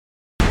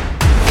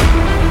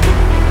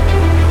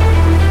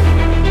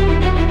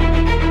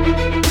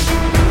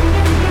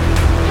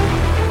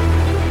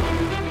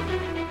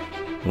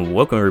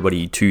welcome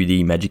everybody to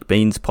the Magic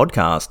Beans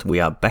podcast. We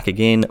are back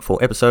again for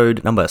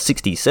episode number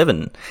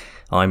 67.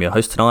 I'm your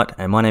host tonight,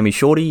 and my name is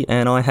Shorty,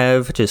 and I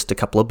have just a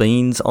couple of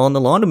beans on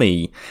the line to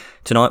me.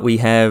 Tonight we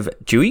have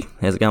Dewey.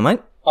 How's it going, mate?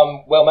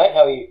 I'm well, mate.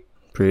 How are you?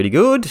 Pretty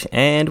good.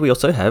 And we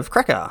also have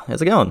Cracker.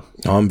 How's it going?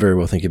 I'm very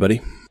well, thank you,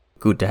 buddy.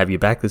 Good to have you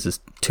back. This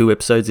is 2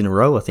 episodes in a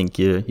row. I think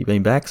you've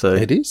been back. So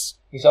it is.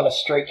 He's on a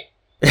streak.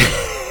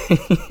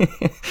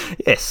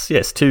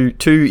 Yes. Two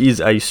is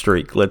a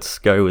streak. Let's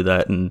go with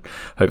that, and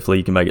hopefully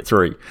you can make it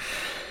 3.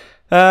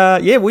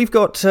 We've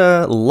got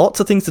lots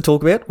of things to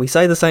talk about. We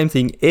say the same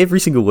thing every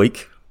single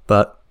week,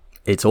 but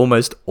it's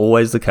almost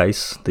always the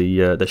case.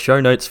 The show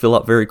notes fill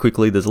up very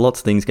quickly. There's lots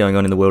of things going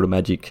on in the world of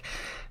Magic,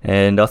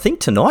 and I think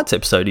tonight's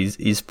episode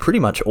is pretty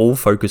much all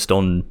focused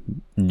on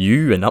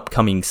new and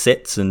upcoming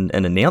sets and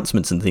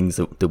announcements and things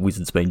that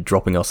Wizards been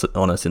dropping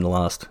on us in the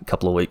last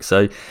couple of weeks.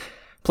 So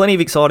plenty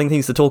of exciting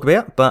things to talk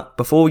about, but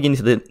before we get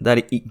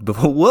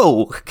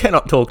into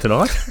cannot talk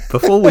tonight.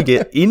 Before we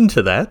get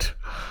into that,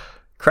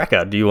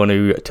 Cracker, do you want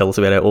to tell us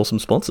about our awesome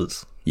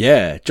sponsors?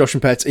 Yeah, Josh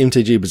and Pat's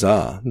MTG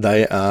Bazaar.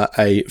 They are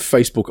a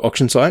Facebook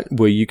auction site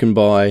where you can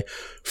buy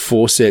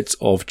 4 sets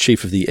of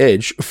Chief of the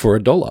Edge for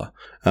 $1.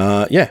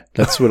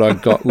 That's what I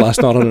got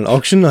last night on an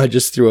auction. I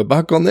just threw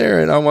 $1 on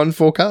there and I won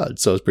 4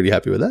 cards, so I was pretty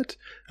happy with that.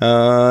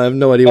 I have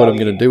no idea what I'm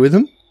going to do with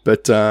them,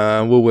 but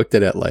we'll work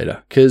that out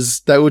later because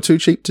they were too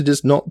cheap to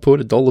just not put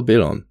 $1 bid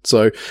on.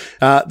 So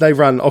they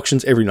run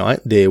auctions every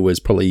night. There was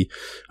probably,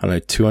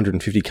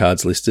 250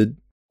 cards listed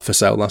for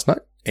sale last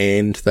night,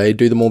 and they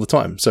do them all the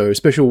time. So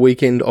special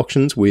weekend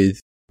auctions with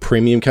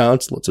premium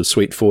cards, lots of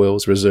sweet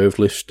foils, reserve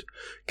list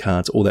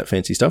cards, all that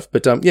fancy stuff.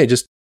 But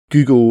just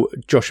Google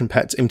Josh and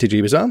Pat's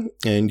MTG Bazaar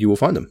and you will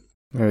find them.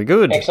 Very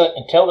good. Excellent.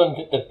 And tell them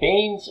that the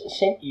beans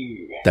sent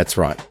you. That's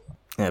right.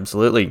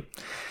 Absolutely.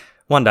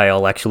 One day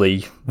I'll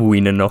actually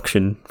win an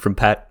auction from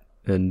Pat,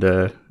 and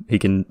he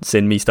can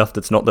send me stuff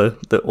that's not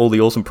all the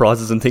awesome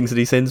prizes and things that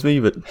he sends me,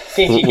 but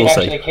Things you can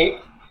actually keep.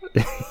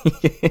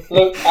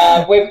 Look,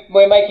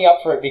 we're making up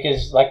for it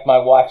because, my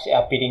wife's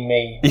outbidding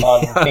me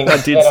on things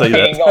that I'm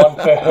bidding on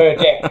for her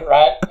deck,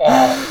 right?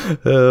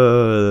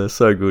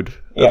 So good.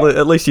 Yeah.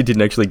 At least you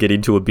didn't actually get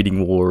into a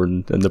bidding war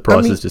and the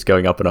price is just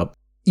going up and up.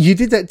 You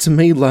did that to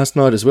me last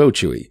night as well,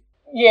 Chewy.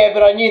 Yeah,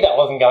 but I knew that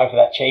wasn't going for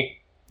that cheap.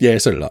 Yeah,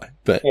 so did I.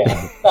 But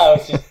yeah, no,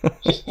 it's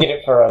just did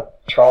it for a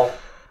troll.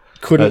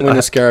 Couldn't win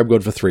a Scarab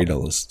God for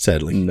 $3,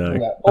 sadly.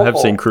 No. I have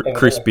seen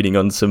Chris bidding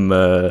on some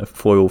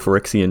foil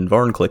Phyrexian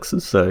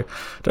Vorinclexes, so I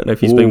don't know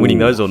if he's been winning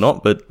those or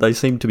not, but they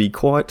seem to be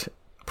quite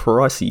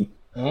pricey.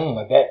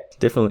 I bet.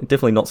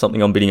 Definitely not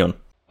something I'm bidding on.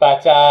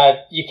 But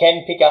you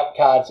can pick up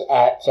cards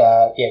at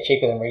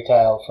cheaper than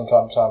retail from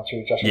time to time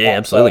through Josh. Yeah,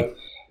 absolutely. So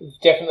it's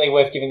definitely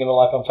worth giving them a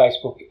like on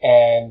Facebook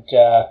and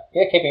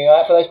keeping an eye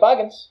out for those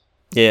bargains.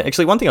 Yeah,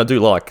 actually, one thing I do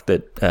like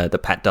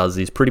that Pat does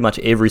is pretty much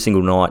every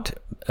single night,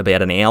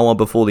 about an hour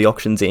before the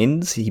auctions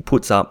ends, he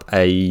puts up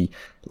a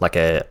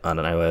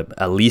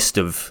list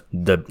of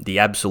the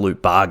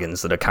absolute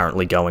bargains that are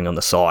currently going on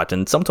the site.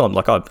 And sometimes,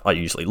 I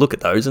usually look at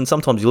those, and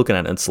sometimes you're looking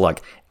at it, and it's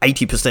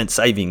 80%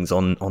 savings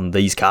on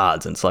these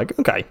cards, and it's like,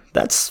 okay,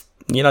 that's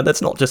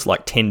not just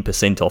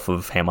 10% off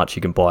of how much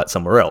you can buy it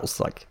somewhere else.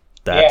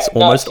 That's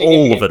almost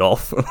all of it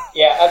off.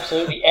 Yeah,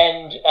 absolutely.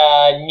 And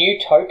new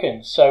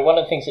tokens. So one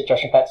of the things that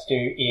Josh and Pats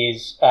do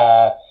is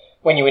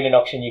when you win an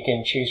auction, you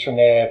can choose from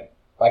their,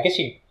 I guess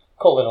you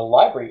call it a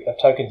library of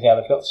tokens now.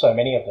 They've got so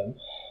many of them.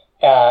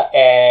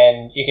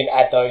 And you can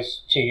add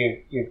those to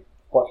your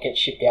what gets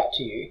shipped out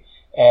to you.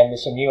 And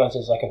there's some new ones.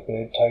 There's a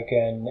bird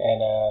token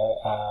and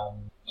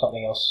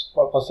something else.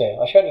 What was there?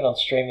 I showed it on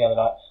stream the other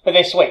night. But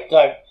they're sweet.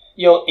 So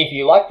if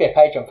you like their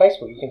page on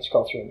Facebook, you can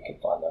scroll through and you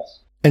can find those.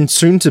 And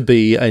soon to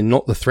be a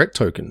Not the Threat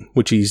token,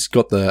 which he's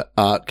got the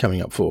art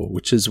coming up for,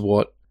 which is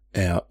what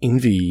our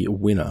Envy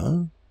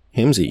winner,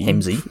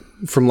 Hemsy,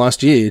 from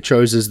last year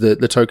chose as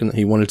the token that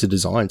he wanted to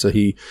design. So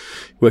he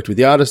worked with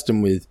the artist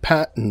and with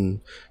Pat,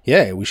 and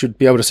we should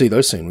be able to see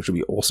those soon, which would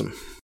be awesome.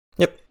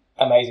 Yep.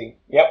 Amazing.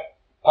 Yep.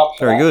 Pumped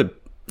for Very that.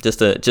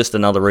 Good. Just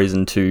another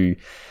reason to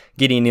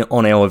get in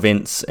on our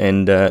events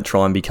and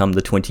try and become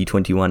the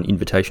 2021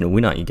 Invitational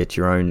winner. You get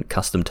your own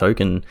custom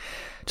token,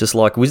 just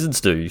like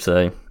Wizards do.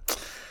 So,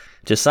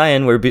 just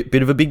saying, we're a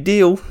bit of a big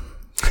deal.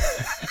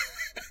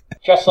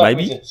 Just like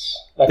Wizards.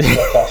 That's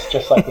us,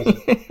 just like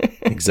Wizards.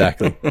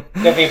 Exactly.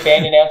 There'll be a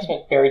band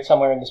announcement buried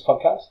somewhere in this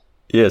podcast.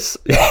 Yes.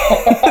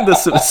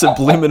 The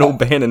subliminal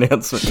ban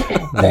announcement.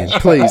 Man,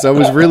 please, I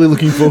was really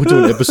looking forward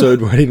to an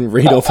episode where I didn't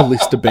read off a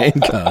list of ban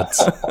cards.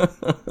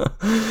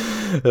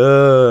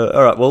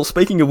 All right, well,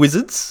 speaking of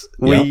Wizards,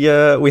 we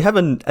have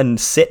a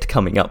set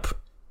coming up.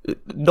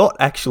 Not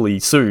actually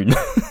soon.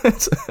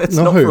 It's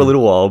not for a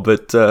little while,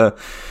 but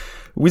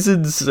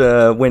Wizards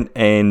went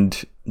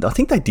and I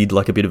think they did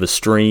a bit of a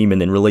stream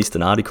and then released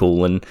an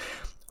article, and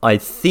I'm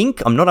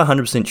not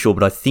 100% sure,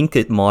 but I think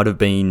it might have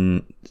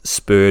been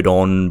spurred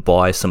on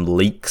by some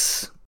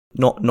leaks,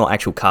 not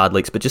actual card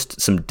leaks, but just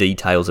some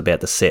details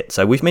about the set.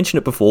 So we've mentioned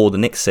it before, the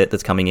next set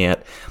that's coming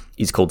out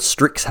is called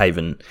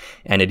Strixhaven,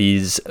 and it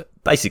is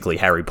basically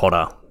Harry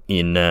Potter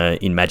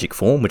in magic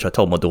form, which I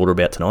told my daughter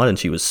about tonight, and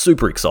she was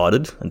super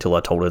excited until I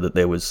told her that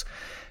there was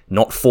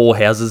not 4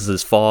 houses,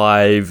 there's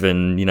 5,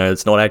 and,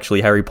 it's not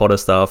actually Harry Potter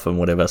stuff and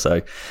whatever.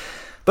 So,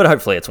 but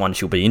hopefully it's one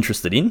she'll be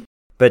interested in.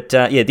 But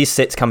this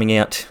set's coming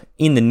out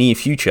in the near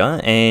future,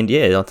 and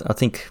I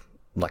think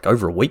like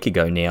over a week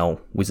ago now,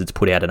 Wizards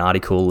put out an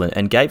article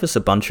and gave us a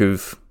bunch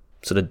of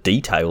sort of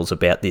details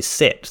about this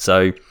set.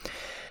 So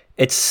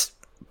it's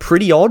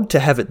pretty odd to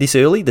have it this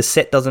early. The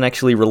set doesn't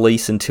actually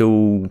release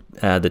until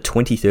the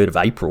 23rd of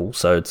April,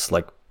 so it's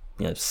like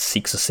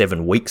 6 or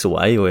 7 weeks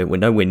away. We're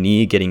nowhere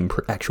near getting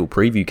actual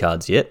preview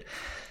cards yet.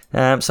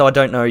 So I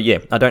don't know.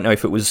 I don't know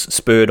if it was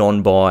spurred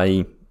on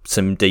by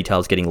some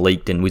details getting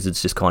leaked and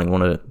Wizards just kind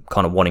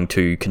of wanting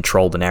to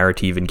control the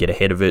narrative and get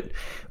ahead of it,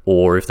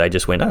 or if they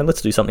just went,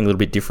 let's do something a little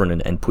bit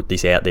different and put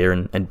this out there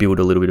and build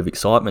a little bit of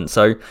excitement.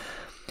 So,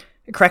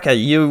 Cracker,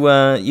 you're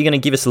going to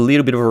give us a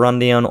little bit of a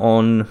rundown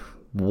on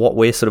what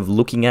we're sort of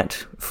looking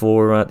at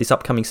for this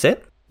upcoming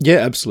set? Yeah,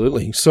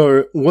 absolutely.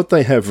 So what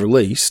they have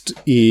released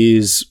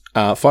is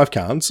 5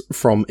 cards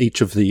from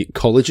each of the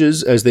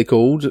colleges, as they're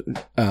called,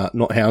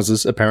 not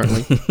houses,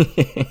 apparently,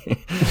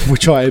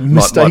 which I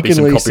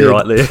mistakenly said.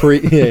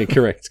 Yeah,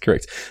 correct.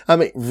 I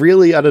mean,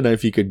 really, I don't know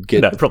if you could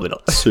get probably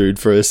not sued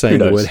for saying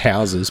the word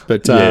houses,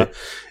 but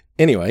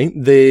anyway,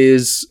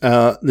 there's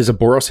a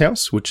Boros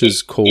house, which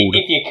is called...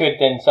 If you could,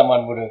 then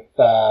someone would have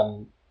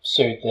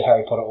sued the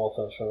Harry Potter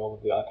author for all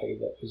of the IP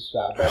that was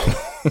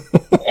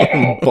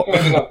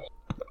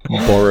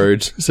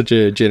borrowed. Such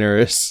a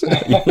generous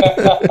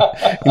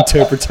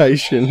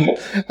interpretation.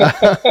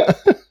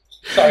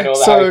 Sorry to all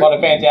the Harry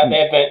Potter fans out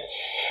there, but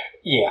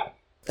yeah.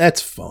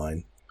 That's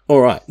fine.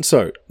 All right,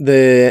 so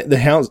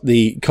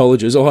the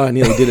colleges. Oh, I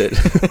nearly did it.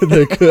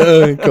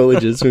 The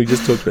colleges. We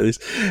just talked about this.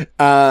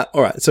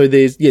 All right, so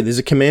there's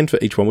a command for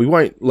each one. We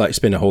won't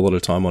spend a whole lot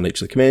of time on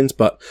each of the commands,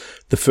 but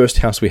the first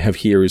house we have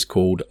here is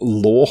called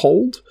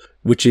Lawhold,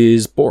 which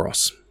is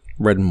Boros,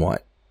 red and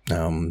white.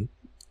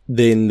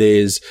 Then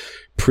there's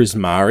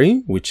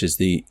Prismari, which is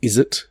the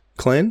Izzet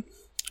clan.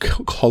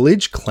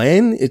 College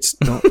clan? It's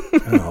not.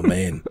 Oh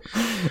man!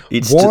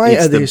 It's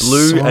the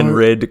blue and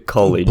red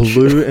college.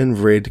 Blue and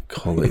red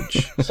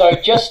college. So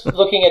just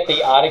looking at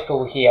the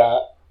article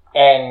here,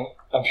 and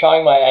I'm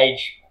showing my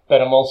age,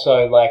 but I'm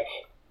also like,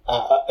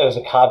 it was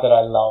a card that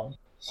I love.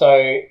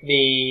 So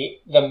the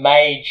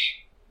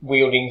mage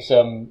wielding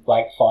some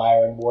like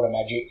fire and water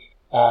magic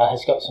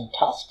has got some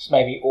tusks,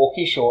 maybe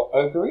orcish or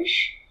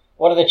ogreish.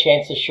 What are the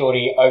chances,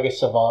 Shorty, Ogre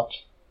Savant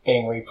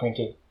being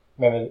reprinted?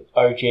 Remember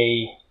OG?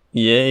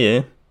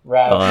 Yeah.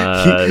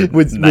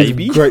 with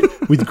maybe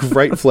with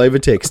great flavor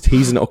text.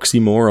 He's an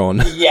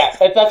oxymoron. Yeah,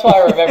 that's why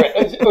I remember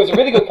it. It was a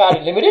really good card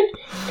in limited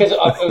because it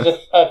was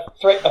a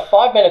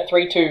 5-mana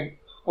 3/2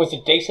 was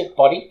a decent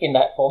body in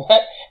that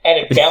format, and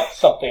it bounced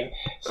something.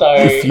 So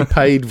if you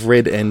paid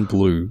red and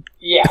blue,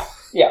 yeah.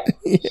 So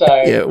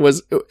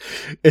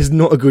it's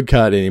not a good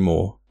card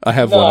anymore. I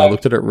have one. I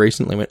looked at it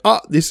recently. And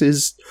went, this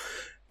is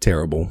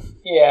terrible.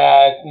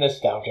 Yeah,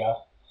 nostalgia.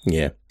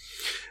 Yeah.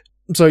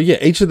 So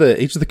each of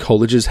the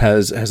colleges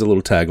has a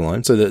little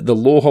tagline. So the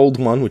Lawhold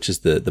one, which is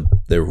the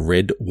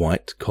red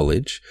white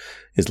college,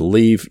 is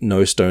leave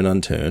no stone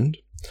unturned.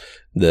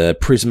 The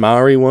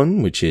Prismari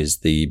one, which is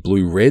the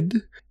blue red,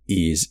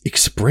 is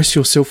express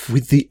yourself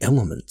with the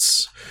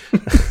elements.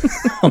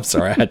 I'm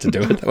sorry, I had to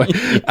do it that way.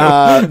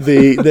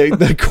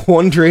 The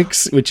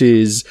Quandrix, which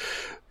is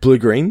blue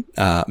green,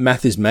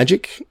 math is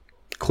magic.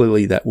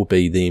 Clearly, that will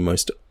be the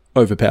most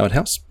overpowered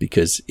house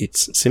because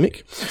it's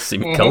Simic.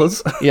 Simic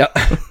colours. Yeah,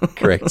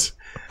 correct.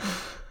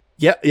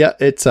 Yeah.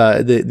 It's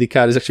the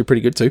card is actually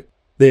pretty good too.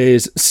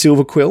 There's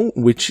Silver Quill,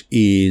 which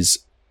is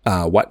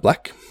white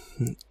black.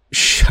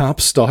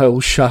 Sharp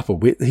style, sharper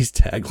wit. These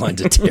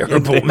taglines are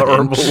terrible.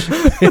 Horrible.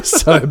 It's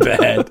so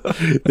bad.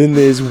 Then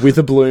there's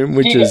Witherbloom,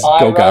 which is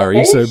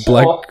Golgari, so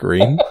black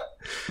green.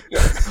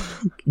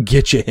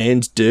 Get your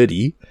hands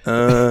dirty.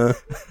 Okay.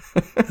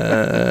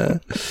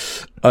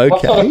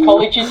 What sort of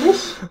college is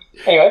this?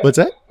 Anyway. What's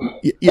that?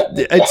 Yeah,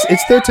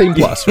 it's 13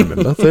 plus,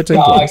 remember? 13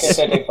 plus.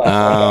 Okay, 13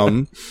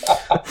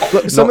 plus.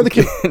 Look, some of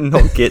the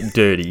not get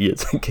dirty,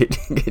 it's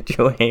get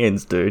your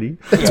hands dirty.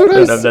 That's what I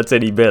don't know if that's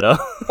any better.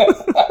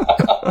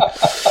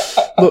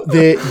 Look,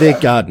 they're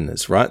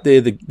gardeners, right?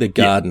 They're the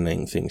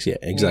gardening things. Yeah,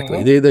 exactly.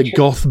 Mm-hmm. They're the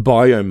goth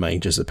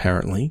biomages,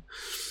 apparently.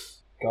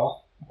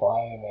 Goth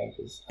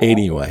biomages.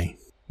 Anyway,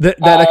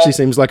 that actually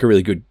seems like a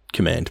really good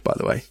command, by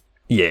the way.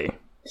 Yeah.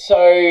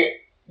 So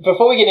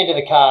before we get into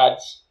the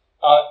cards,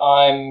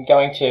 I'm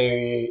going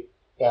to.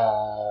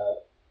 I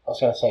was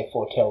going to say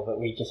foretell, but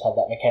we just had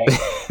that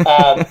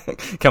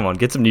mechanic. Come on,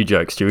 get some new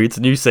jokes, Chewy. It's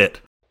a new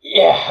set.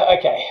 Yeah.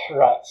 Okay.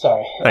 Right.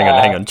 Sorry.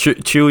 Hang on.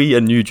 Chewy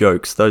and new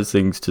jokes. Those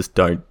things just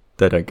don't.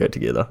 They don't go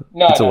together.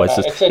 No, it's always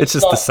just. It's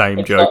just the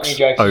same jokes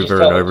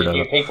over and over and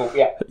over. People.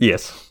 Yeah.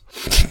 Yes.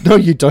 No,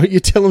 you don't. You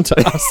tell them to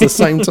us the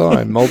same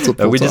time, multiple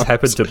times. We just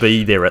happen to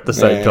be there at the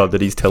same time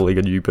that he's telling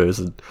a new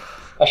person.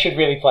 I should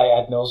really play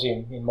Ad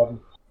Nauseam in Modern.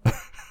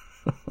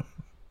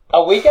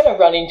 Are we going to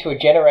run into a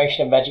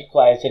generation of Magic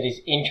players that is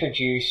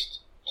introduced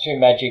to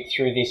Magic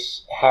through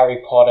this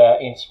Harry Potter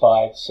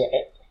inspired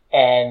set,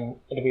 and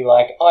it'll be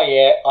like, oh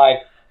yeah,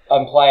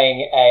 I'm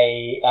playing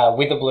a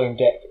Witherbloom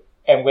deck,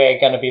 and we're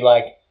going to be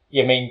like,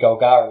 you mean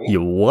Golgari?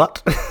 You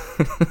what?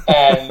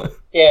 And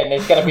yeah, and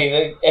they're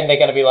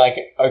going to be like,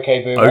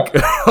 okay, boomer. Okay.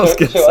 I was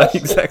going to say us.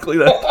 exactly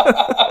that.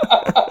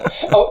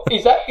 Oh,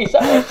 is that what's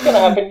going to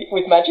happen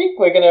with Magic?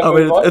 We're going to. I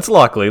mean, it's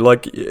likely.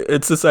 Like,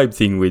 it's the same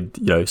thing with,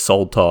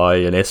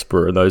 Sultai and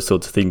Esper and those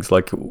sorts of things.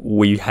 Like,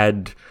 we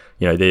had,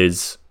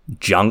 there's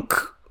Junk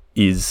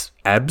is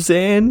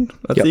Abzan,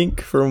 I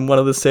think, from one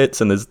of the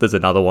sets, and there's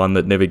another one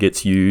that never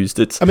gets used.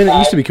 It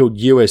used to be called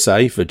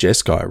USA for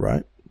Jeskai,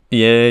 right?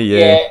 Yeah.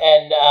 Yeah,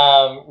 and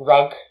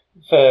Rug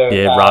for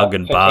Rug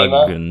and for Bug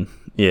Teema.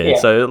 and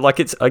so like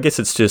I guess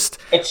it's just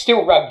it's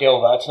still Rug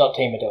Delver. It's not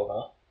Teema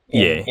Delver.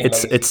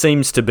 It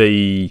seems to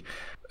be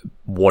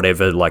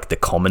whatever like the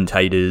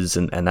commentators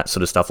and that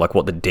sort of stuff, like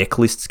what the deck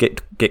lists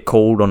get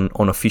called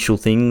on official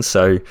things.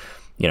 So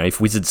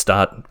if Wizards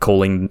start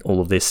calling all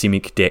of their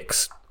Simic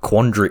decks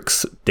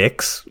Quandrix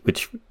decks,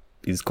 which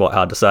is quite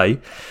hard to say,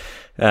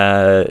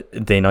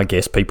 then I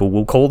guess people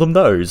will call them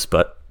those.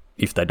 But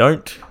if they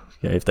don't,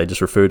 if they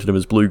just refer to them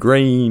as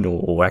blue-green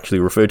or actually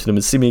refer to them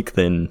as Simic,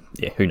 then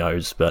who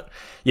knows? But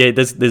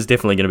there's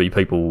definitely going to be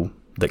people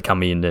that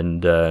come in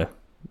and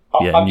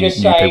I'm new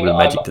just saying, people in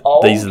Magic.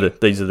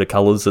 These are the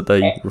colours that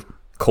they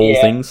call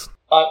things.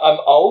 I'm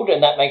old,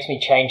 and that makes me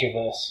change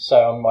averse,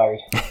 so I'm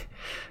worried.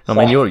 I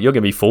mean, you're going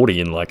to be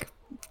 40 in like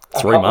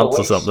 3 months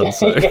or something.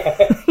 So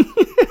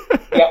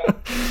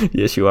Yep.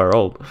 Yes, you are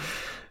old.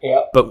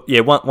 Yeah. But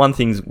one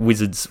thing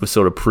Wizards were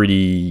sort of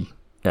pretty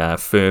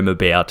firm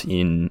about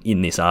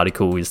in this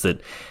article is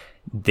that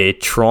they're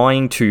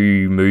trying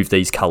to move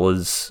these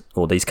colours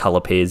or these colour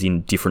pairs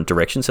in different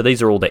directions. So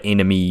these are all the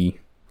enemy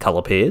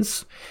colour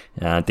pairs.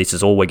 This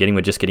is all we're getting.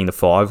 We're just getting the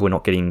 5. We're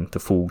not getting the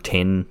full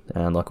 10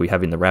 like we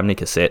have in the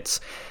Ravnica sets.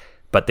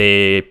 But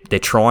they're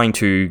trying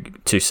to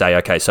say,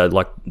 okay, so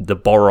like the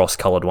Boros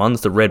coloured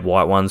ones, the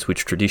red-white ones,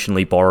 which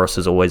traditionally Boros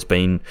has always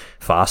been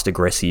fast,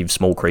 aggressive,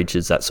 small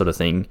creatures, that sort of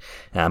thing,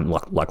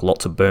 like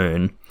lots of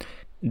burn.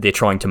 They're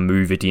trying to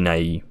move it in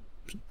a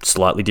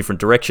slightly different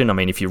direction. I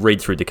mean, if you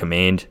read through the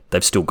command,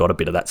 they've still got a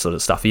bit of that sort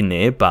of stuff in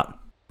there, but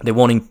they're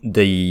wanting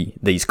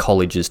these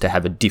colleges to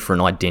have a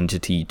different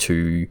identity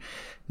to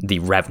the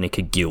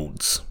Ravnica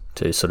guilds,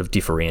 to sort of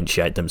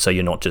differentiate them, so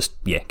you're not just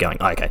going,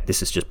 okay,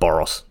 this is just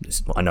Boros.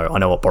 I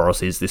know what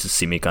Boros is. This is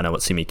Simic. I know what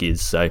Simic is.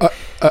 So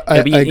I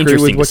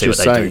agree with what you're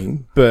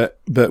saying, but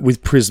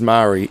with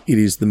Prismari, it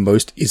is the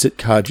most Izzet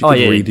card you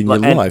can read in your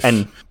life.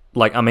 And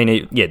like, I mean,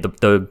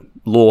 the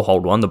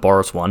Lorehold one, the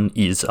Boros one,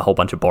 is a whole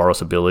bunch of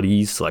Boros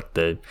abilities. Like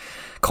the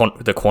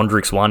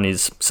Quandrix one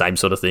is same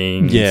sort of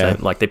thing. Yeah,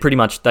 so, like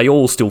they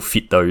all still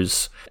fit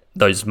those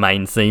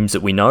main themes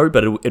that we know,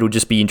 but it'll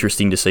just be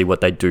interesting to see what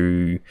they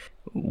do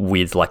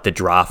with like the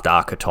draft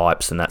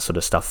archetypes and that sort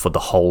of stuff for the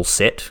whole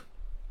set,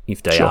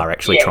 if they are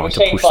actually trying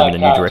to push them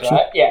in a new direction.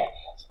 Right? Yeah,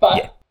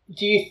 but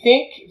do you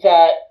think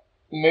that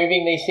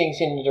moving these things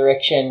in a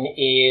direction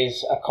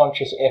is a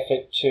conscious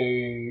effort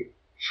to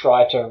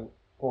try to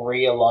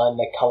realign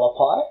the colour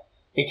pie?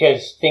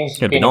 Because things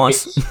have been a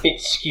bit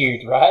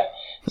skewed, right?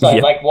 So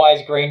like, why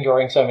is green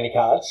drawing so many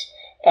cards?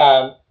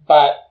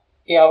 But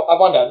I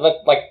wonder,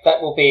 like,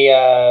 that will be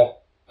a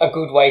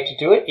good way to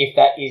do it if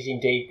that is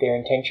indeed their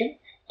intention.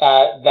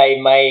 They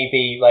may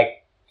be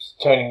like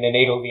turning the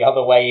needle the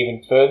other way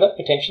even further,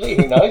 potentially,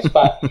 who knows?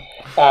 But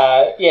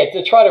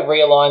to try to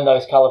realign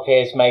those colour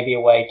pairs may be a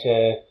way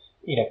to,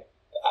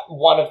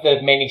 one of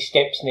the many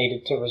steps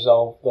needed to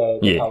resolve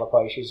the colour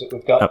pie issues that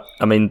we've got.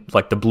 I mean,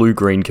 like the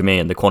blue-green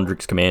command, the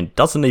Quandrix command,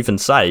 doesn't even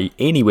say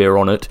anywhere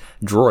on it,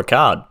 draw a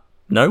card.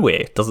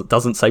 Nowhere.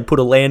 Doesn't say put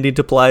a land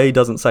into play,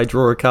 doesn't say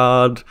draw a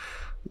card.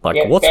 Like,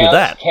 what's bounce, with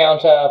that?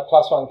 Counter,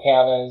 +1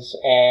 counters,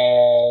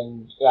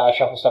 and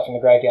shuffle stuff in the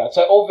graveyard.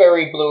 So all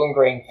very blue and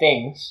green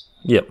things.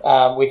 Yep.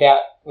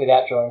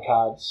 Without drawing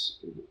cards.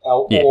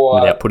 Or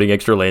without putting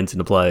extra lands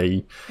into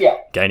play. Yeah.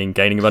 Gaining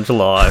a bunch of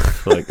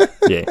life.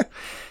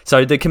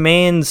 So the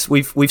commands,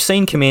 we've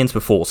seen commands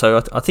before.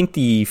 So I think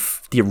the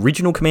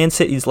original command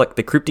set is like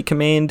the Cryptic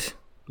command.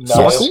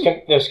 No,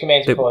 there's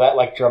commands before that,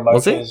 like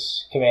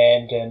Dramoka's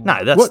command and...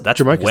 No, that's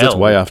Dramoka's that's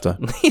way after.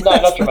 No,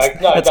 not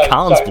Dramoka. No, that's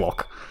Khan's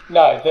block.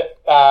 No, the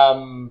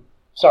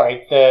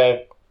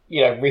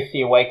Rith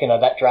the Awakener,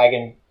 that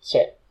dragon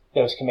set,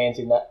 there was commands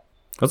in that.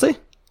 Was there?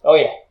 Oh,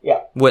 yeah.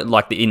 Where,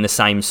 like in the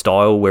same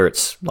style where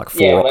it's like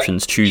 4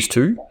 options, choose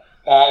 2?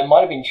 It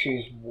might have been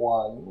choose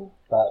 1,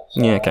 but...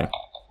 okay.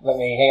 Let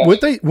me hang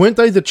on. Weren't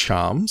they the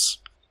charms?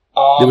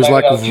 Oh, there was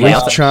like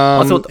Wraith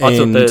Charm. I thought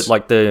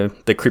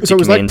the Cryptic so it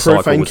was command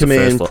like Profane was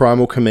Command,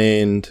 Primal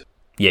Command.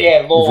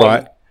 Yeah,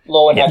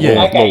 Law and I'm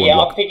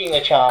thinking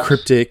the charms.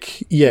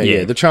 Cryptic.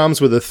 Yeah. The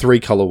charms were the 3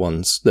 colour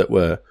ones that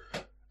were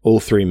all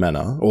 3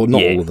 mana, or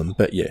not all of them,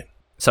 but yeah.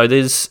 So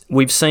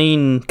we've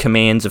seen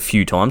commands a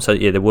few times. So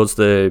there was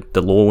the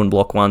Lorwyn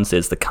block ones.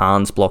 There's the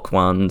Khan's block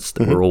ones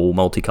that were all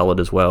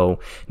multicolored as well.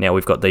 Now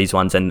we've got these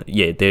ones, and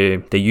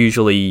they're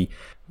usually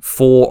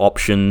 4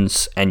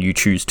 options, and you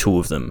choose 2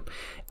 of them.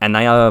 And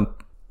they are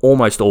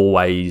almost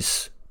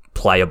always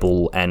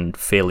playable and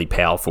fairly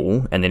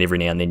powerful, and then every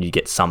now and then you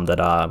get some that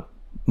are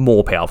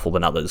more powerful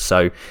than others.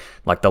 So,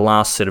 like the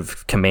last set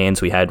of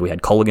commands we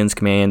had Colligan's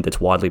command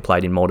that's widely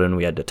played in Modern.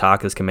 We had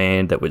Dataka's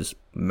command that was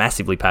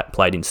massively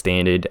played in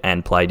Standard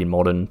and played in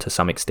Modern to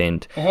some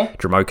extent.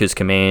 Dromoka's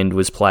command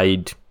was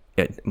played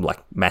like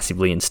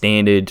massively in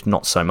Standard,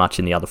 not so much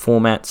in the other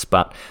formats,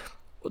 but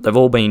they've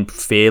all been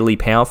fairly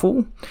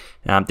powerful.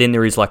 Then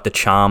there is like the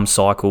charm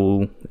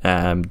cycle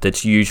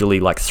that's usually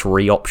like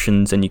 3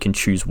 options and you can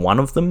choose one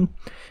of them,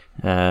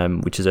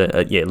 which is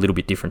a little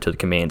bit different to the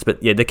commands.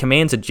 But yeah, the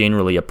commands are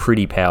generally a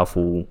pretty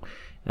powerful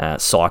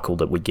cycle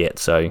that we get.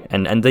 So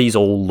and these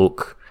all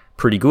look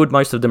pretty good.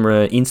 Most of them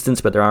are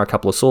instants, but there are a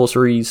couple of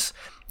sorceries.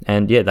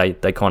 And yeah,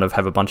 they kind of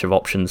have a bunch of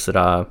options that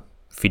are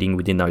fitting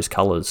within those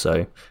colours. So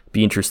it'd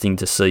be interesting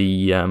to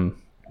see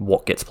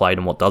what gets played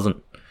and what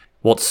doesn't.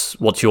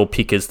 What's your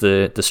pick as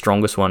the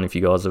strongest one if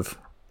you guys have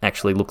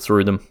actually looked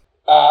through them?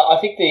 I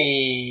think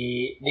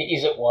the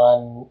Izzet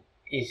one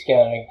is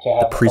going to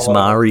have the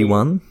Prismari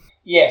one.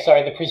 Yeah,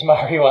 sorry, the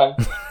Prismari one.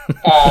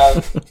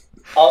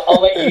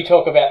 I'll let you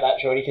talk about that,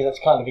 Jordy, because that's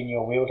kind of in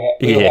your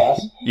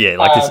wheelhouse. Yeah,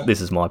 like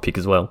this is my pick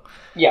as well.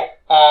 Yeah.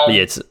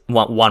 It's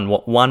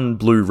one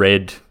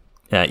blue-red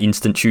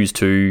instant, choose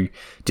 2,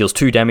 deals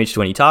 2 damage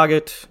to any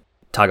target.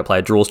 Target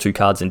player draws 2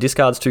 cards and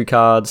discards 2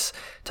 cards.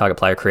 Target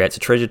player creates a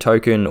treasure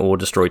token or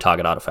destroy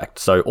target artifact.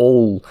 So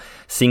all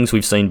things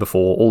we've seen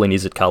before, all in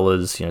Izzet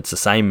colours. It's the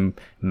same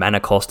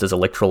mana cost as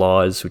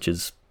Electrolyze, which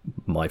is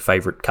my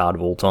favourite card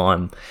of all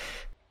time.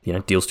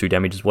 Deals 2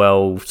 damage as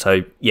well.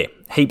 So yeah,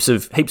 heaps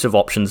of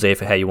options there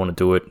for how you want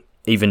to do it.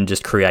 Even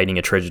just creating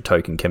a treasure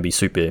token can be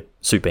super,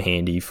 super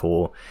handy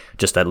for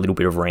just that little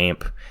bit of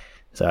ramp.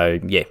 So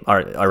yeah,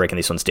 I reckon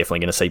this one's definitely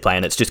going to see play,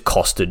 and it's just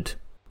costed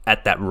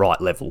at that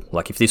right level.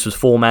 Like if this was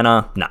 4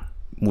 mana,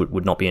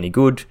 would not be any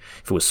good.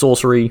 If it was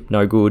sorcery,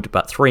 no good.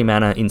 But 3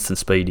 mana instant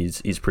speed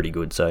is pretty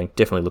good. So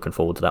definitely looking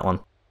forward to that one.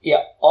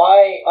 Yeah,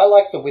 I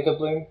like the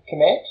Witherbloom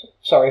command.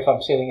 Sorry if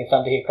I'm stealing your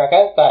thunder here,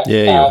 Cracker, but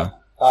yeah,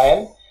 I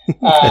am.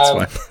 That's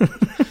fine.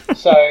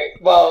 So,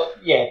 well,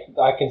 yeah,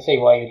 I can see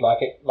why you'd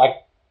like it. Like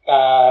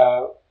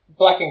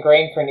black and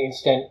green for an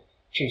instant,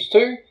 choose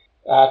 2.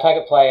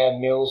 Target player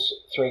mills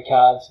 3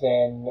 cards,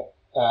 then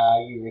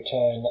you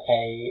return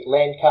a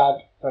land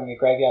card from your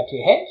graveyard to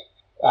your hand.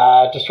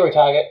 Destroy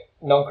target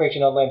non-creature,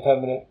 non-land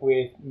permanent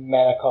with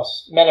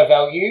mana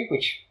value,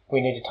 which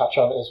we need to touch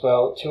on as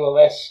well, 2 or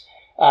less.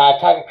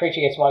 Target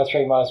creature gets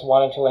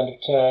 -3/-1 until end of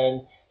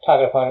turn.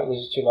 Target opponent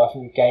loses 2 life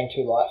and you gain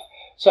 2 life.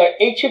 So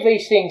each of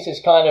these things is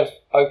kind of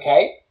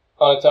okay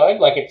on its own.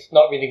 Like it's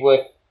not really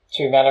worth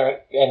 2 mana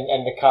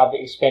and the card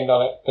that you spend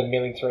on it, the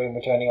milling through and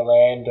returning a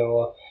land,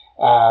 or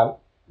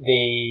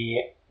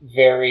the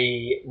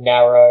very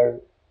narrow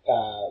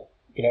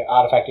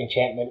artifact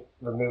enchantment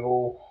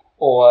removal,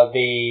 or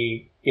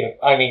the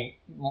only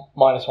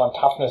 -1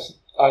 toughness,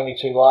 only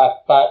 2 life.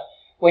 But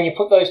when you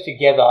put those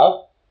together,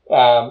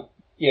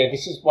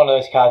 this is one of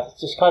those cards that's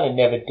just kind of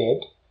never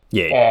dead.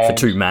 Yeah, and for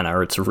 2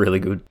 mana, it's really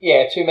good.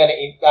 Yeah, 2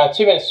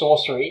 mana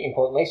sorcery,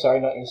 importantly. Sorry,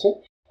 not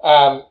instant.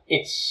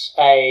 It's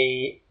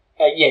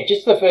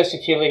just the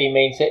versatility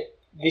means that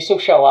this will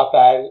show up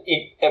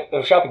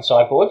it'll show up in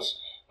sideboards,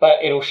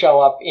 but it'll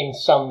show up in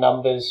some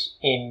numbers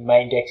in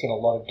main decks, in a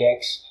lot of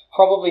decks.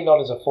 Probably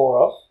not as a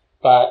 4-off,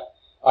 but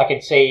I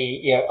could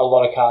see a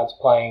lot of cards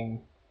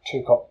playing a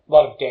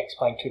lot of decks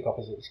playing 2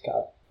 copies of this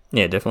card.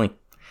 Yeah, definitely.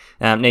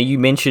 Now you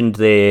mentioned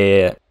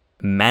their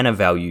mana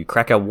value.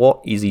 Cracker,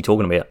 what is he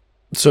talking about?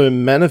 So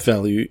mana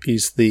value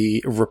is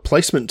the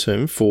replacement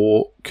term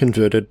for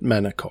converted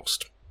mana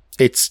cost.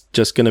 It's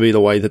just going to be the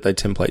way that they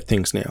template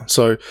things now.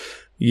 So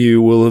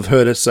you will have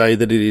heard us say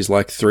that it is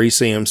like 3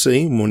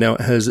 CMC. Well, now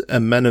it has a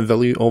mana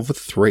value of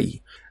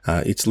 3.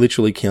 It's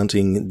literally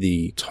counting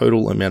the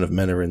total amount of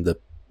mana in the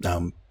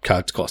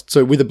card's cost.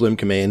 So Witherbloom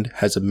command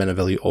has a mana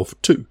value of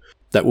 2.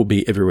 That will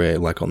be everywhere,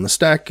 like on the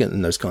stack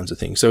and those kinds of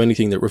things. So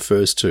anything that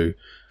refers to,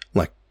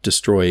 like,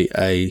 destroy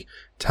a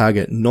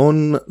target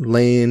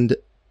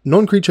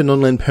non-creature,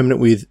 non-land permanent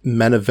with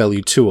mana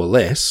value 2 or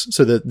less.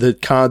 So the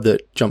card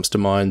that jumps to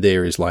mind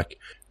there is like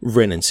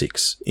Wrenn and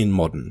 6 in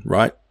Modern,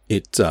 right?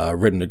 It's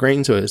red and a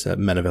green, so it's a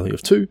mana value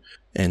of 2,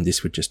 and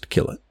this would just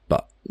kill it.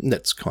 But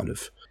that's kind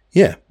of,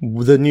 yeah,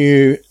 the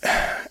new...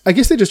 I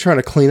guess they're just trying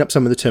to clean up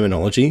some of the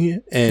terminology,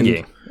 and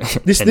yeah.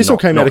 this all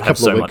came out a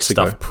couple of weeks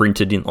ago. Stuff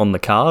printed on the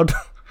card.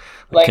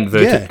 Like,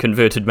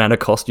 converted mana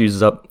cost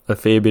uses up a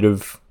fair bit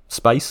of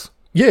space.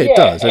 Yeah, it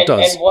does. It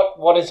does. And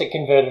what is it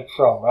converted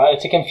from? Right,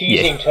 it's a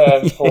confusing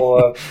term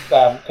for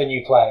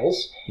new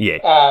players. Yeah.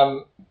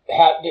 How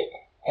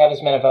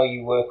does mana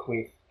value work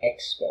with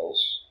X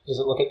spells? Does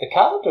it look at the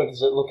card, or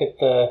does it look at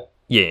the?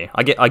 Yeah,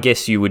 I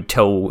guess you would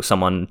tell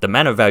someone the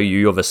mana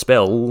value of a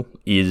spell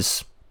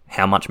is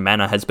how much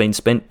mana has been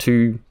spent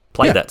to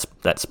play that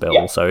spell.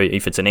 Yeah. So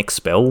if it's an X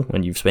spell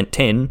and you've spent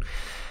 10,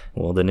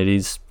 well, then it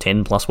is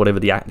 10 plus whatever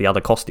the other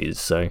cost is.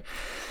 So,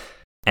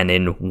 and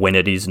then when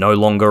it is no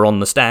longer on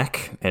the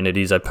stack and it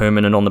is a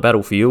permanent on the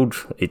battlefield,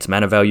 its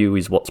mana value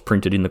is what's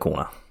printed in the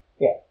corner.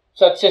 Yeah.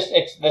 So it's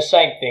the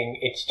same thing.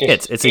 It's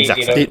just It's easy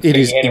exactly- to It get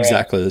is your head around.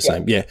 exactly the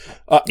same. Yeah.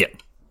 Yep.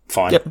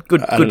 Fine. Yep,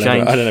 good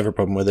change. I don't have a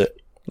problem with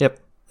it. Yep,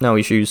 no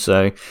issues.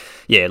 So,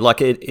 yeah,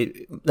 like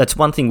that's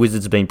one thing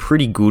Wizards have been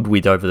pretty good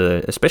with over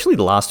especially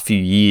the last few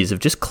years, of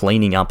just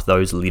cleaning up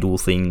those little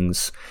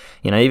things.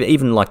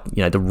 Even like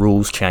the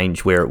rules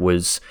change where it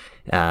was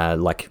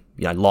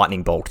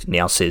Lightning Bolt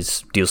now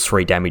says deals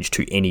 3 damage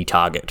to any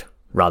target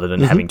rather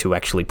than having to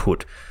actually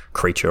put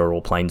creature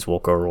or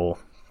planeswalker or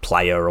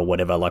player or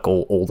whatever, like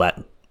all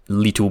that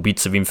little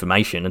bits of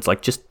information. It's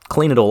like, just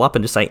clean it all up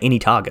and just say any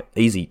target,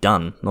 easy,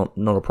 done, not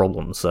a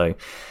problem. So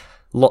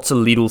lots of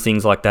little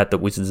things like that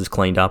Wizards has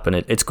cleaned up, and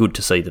it's good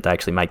to see that they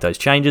actually make those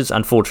changes.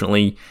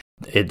 Unfortunately,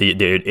 it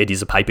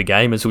is a paper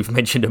game, as we've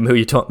mentioned a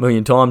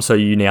million times, so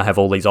you now have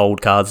all these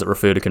old cards that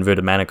refer to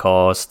converted mana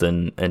cost,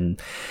 and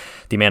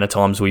the amount of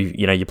times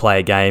you play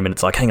a game and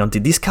it's like, hang on,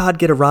 did this card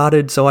get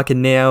errated so I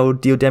can now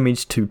deal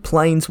damage to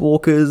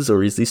planeswalkers,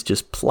 or is this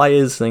just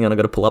players? Hang on, I've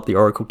got to pull up the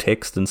Oracle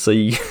text and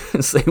see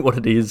what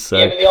it is. So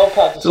yeah, but the old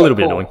cards are it's a little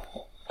bit cool. annoying.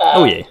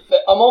 Oh yeah.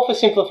 But I'm all for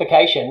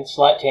simplification.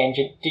 Slight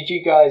tangent. Have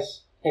you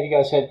guys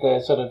heard the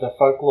sort of the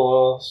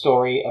folklore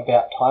story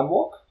about Time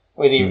Walk,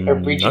 where the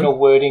original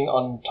wording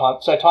on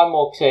Time? So Time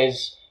Walk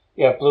says,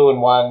 blue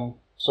and 1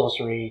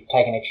 sorcery,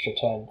 take an extra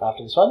turn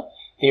after this one.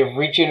 The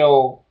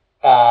original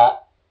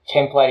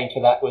templating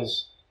for that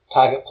was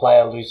target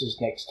player loses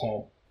next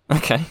turn.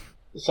 Okay.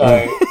 So,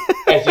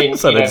 as in,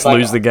 so they just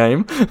lose the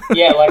game.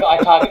 Yeah, like I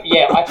target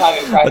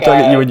Cracker,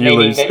 target you and you meaning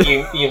lose. that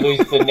you lose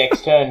the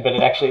next turn, but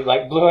it actually,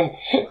 like, blue and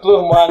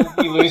 1,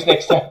 you lose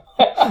next turn.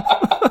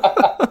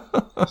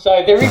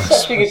 So there is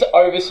such thing as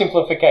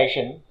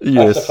oversimplification,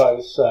 Yes. I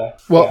suppose. So,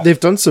 Well, they've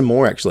done some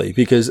more, actually,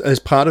 because as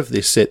part of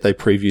this set, they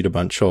previewed a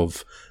bunch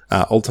of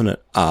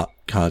alternate art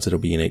cards that'll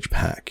be in each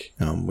pack,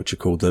 which are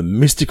called the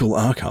Mystical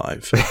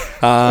Archive.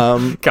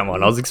 Come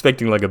on, I was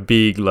expecting like a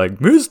big,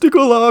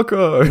 mystical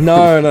archive.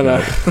 No.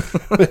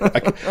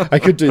 I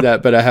could do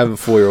that, but I have a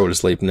 4-year-old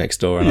asleep next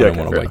door and I don't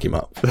want to wake him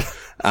up.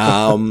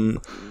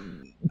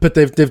 But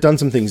they've done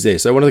some things there.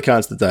 So one of the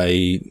cards that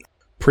they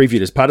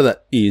previewed as part of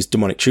that is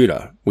Demonic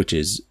Tutor, which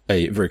is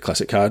a very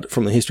classic card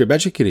from the history of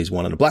Magic. It is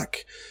 1 and a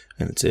black.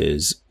 And it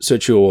says,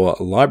 search your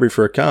library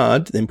for a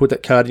card, then put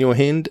that card in your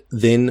hand,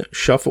 then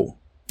shuffle.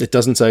 It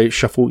doesn't say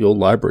shuffle your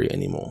library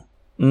anymore.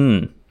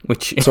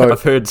 Which So-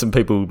 I've heard some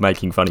people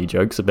making funny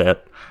jokes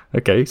about.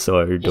 Okay,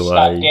 so do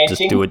start I just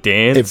dancing? do a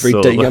dance? Every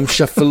or- day I'm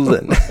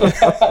shuffling.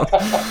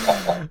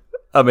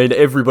 I mean,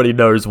 everybody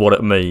knows what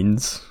it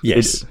means.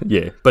 Yes.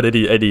 But it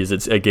is.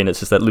 It's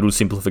just that little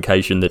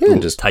simplification that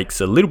just-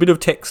 takes a little bit of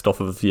text off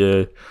of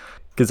your.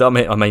 Because I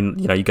mean,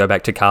 you go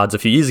back to cards a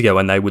few years ago,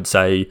 and they would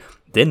say,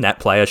 then that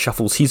player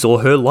shuffles his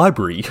or her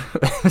library.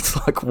 It's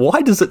like,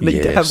 why does it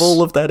need to have Yes.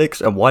 all of that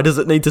extra? And why does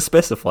it need to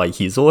specify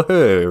his or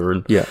her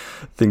and Yeah.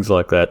 things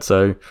like that?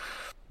 So,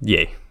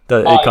 yeah, it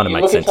kind of you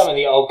makes look sense. at some of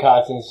the old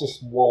cards and it's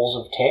just walls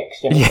of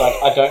text, and it's like,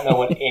 I don't know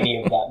what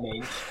any of that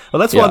means. Well,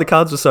 that's Yeah. why the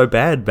cards were so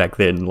bad back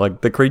then.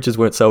 Like, the creatures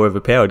weren't so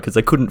overpowered because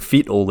they couldn't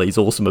fit all these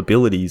awesome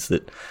abilities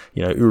that,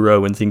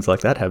 Uro and things like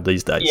that have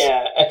these days.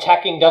 Yeah,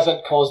 attacking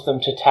doesn't cause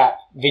them to tap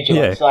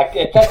vigilance. Yeah.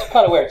 Like that's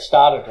kind of where it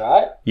started,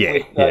 right? Yeah,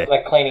 With, yeah.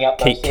 like cleaning up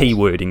those things.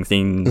 Keywording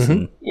things.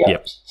 And, Yeah.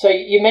 Yep. So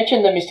you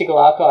mentioned the Mystical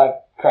Archive,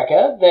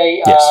 Cracker.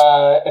 They Yes.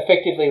 are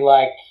effectively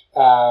like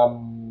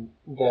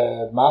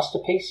the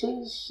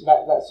masterpieces,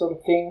 that sort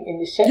of thing in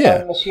this set,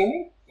 Yeah. I'm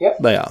assuming. Yep.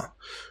 They are.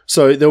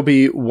 So there'll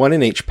be 1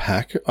 in each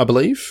pack, I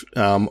believe,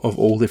 of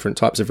all different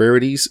types of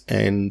rarities,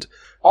 and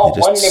Oh,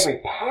 they one in just- every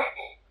pack?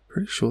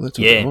 pretty sure that's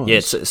what it Yeah,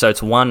 was. yeah. So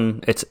it's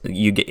one.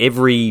 You get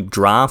every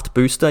draft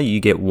booster. You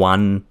get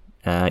one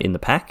in the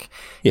pack.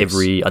 Yes.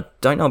 I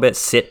don't know about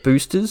set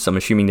boosters. I'm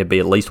assuming there'd be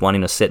at least one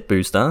in a set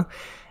booster,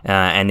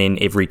 and then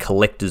every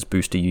collector's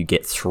booster you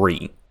get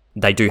 3.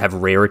 They do have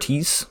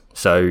rarities.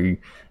 So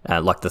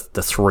like the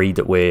 3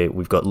 that we're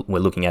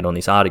looking at on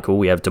this article,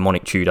 we have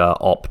Demonic Tutor,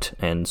 Opt,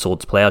 and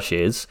Swords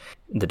Plowshares.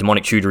 The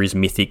Demonic Tutor is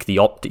mythic. The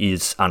Opt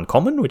is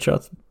uncommon, which I'm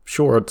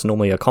sure it's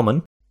normally a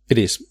common. It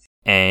is.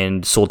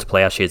 And Sword to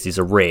Plowshares is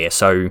a rare.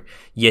 So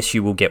yes,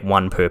 you will get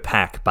 1 per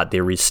pack, but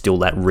there is still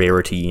that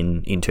rarity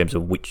in terms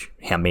of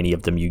how many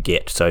of them you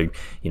get. So,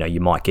 you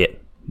might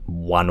get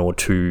 1 or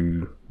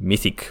 2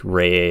 mythic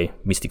rare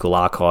mystical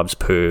archives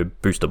per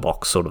booster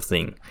box sort of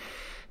thing.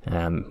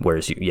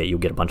 Whereas you'll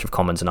get a bunch of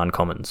commons and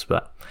uncommons.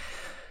 But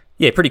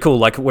yeah, pretty cool.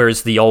 Like,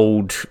 whereas the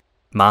old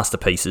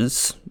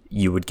masterpieces,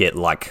 you would get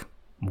like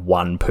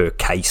 1 per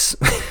case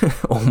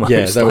almost.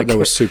 Yeah, they like,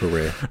 were super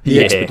rare. The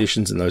Yeah.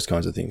 expeditions and those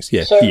kinds of things.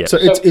 Yeah. So- So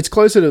it's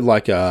closer to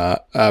like a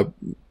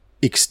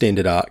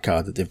extended art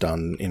card that they've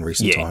done in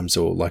recent Yeah. times,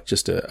 or like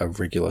just a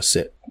regular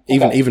set.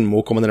 Even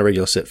more common than a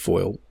regular set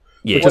foil.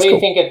 yeah. What do you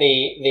think of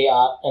the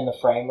art and the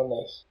frame on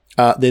these?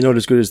 They're not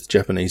as good as the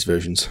Japanese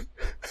versions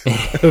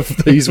of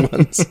these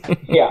ones.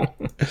 Yeah,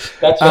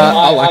 that's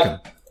I like them.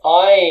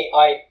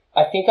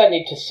 I think I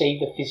need to see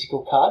the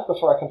physical card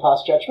before I can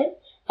pass judgment.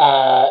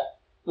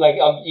 Like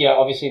I'm,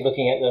 obviously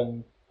looking at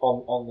them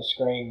on the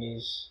screen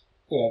is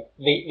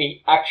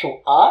the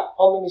actual art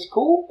on them is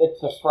cool.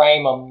 It's the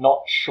frame I'm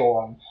not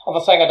sure on. I'm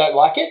not saying I don't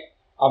like it.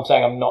 I'm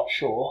saying I'm not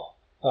sure.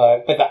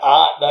 But the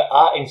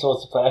art in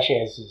Swords to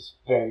Plowshares is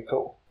very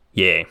cool.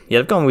 Yeah,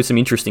 they've gone with some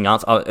interesting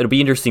arts. It'll be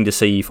interesting to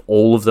see if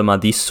all of them are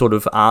this sort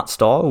of art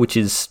style, which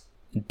is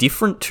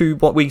different to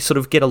what we sort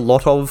of get a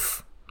lot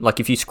of. Like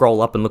if you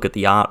scroll up and look at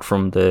the art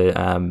from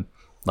the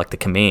the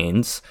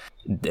commands,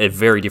 a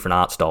very different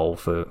art style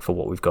for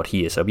what we've got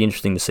here. So it'll be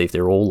interesting to see if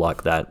they're all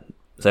like that.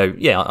 So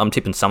yeah, I'm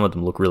tipping some of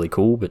them look really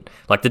cool, but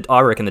I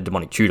reckon the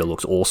Demonic Tutor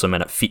looks awesome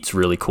and it fits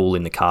really cool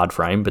in the card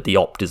frame. But the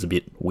Opt is a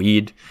bit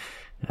weird.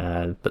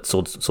 But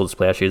Swords to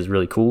Plowshares is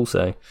really cool.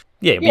 So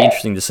yeah, it'll be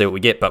interesting to see what we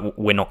get. But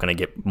we're not going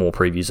to get more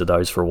previews of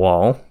those for a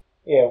while.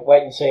 Yeah,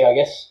 wait and see, I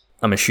guess.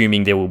 I'm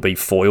assuming there will be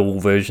foil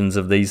versions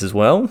of these as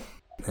well.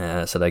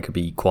 So they could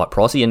be quite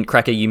pricey. And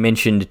Cracker, you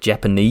mentioned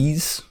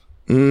Japanese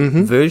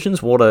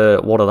versions. What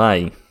are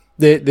they?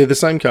 They're the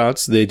same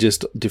cards. They're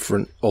just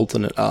different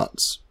alternate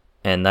arts.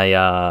 And they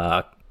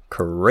are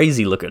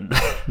crazy looking.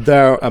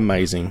 They're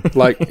amazing.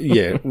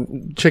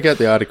 Check out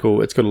the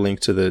article. It's got a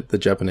link to the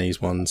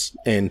Japanese ones.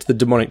 And the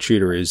Demonic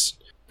Tutor is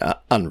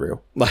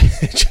unreal.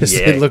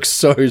 It looks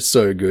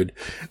so good.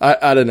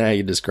 I don't know how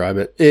you describe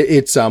it.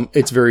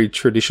 It's very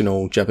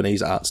traditional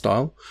Japanese art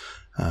style.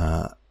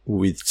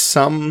 With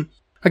some,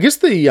 I guess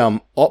the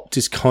Opt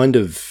is kind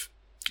of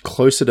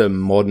closer to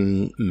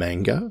modern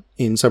manga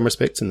in some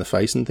respects in the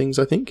face and things,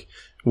 I think.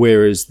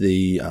 Whereas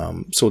the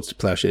Swords to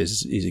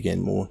Plowshares is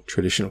again more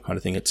traditional kind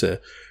of thing. It's a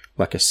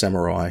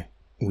samurai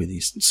with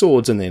his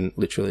swords and then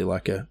literally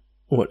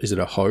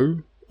a hoe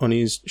on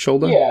his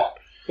shoulder?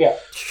 Yeah.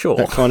 Sure.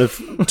 That kind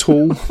of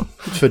tool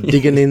for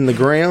digging in the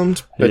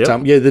ground. But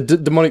the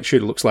Demonic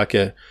Tutor looks like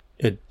a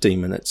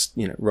demon that's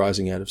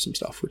rising out of some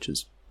stuff, which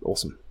is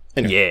awesome.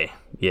 Anyway.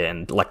 Yeah,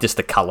 and just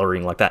the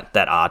colouring,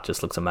 that art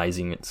just looks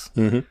amazing. It's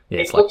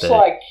it looks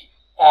like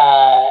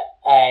a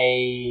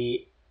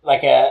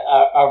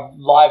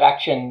live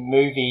action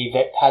movie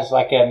that has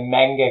a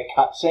manga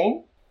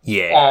cutscene.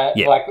 Yeah.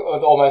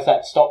 With almost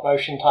that stop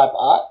motion type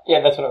art. Yeah,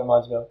 that's what it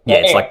reminds me of. Yeah,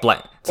 it's anyway,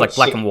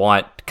 black and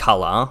white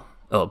colour,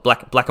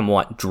 black and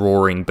white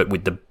drawing, but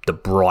with the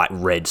bright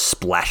red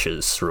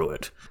splashes through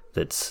it.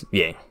 That's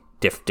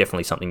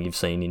definitely something you've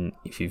seen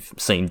if you've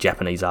seen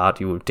Japanese art,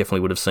 you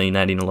definitely would have seen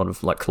that in a lot of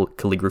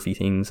calligraphy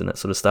things and that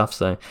sort of stuff.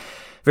 So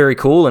very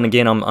cool. And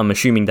again, I'm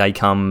assuming they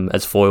come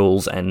as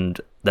foils, and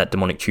that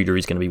Demonic Tutor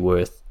is going to be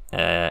worth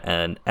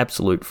an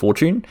absolute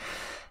fortune.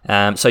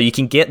 So you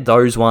can get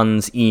those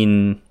ones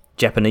in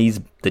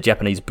the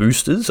Japanese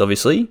boosters,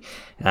 obviously.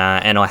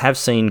 And I have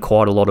seen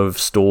quite a lot of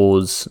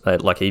stores,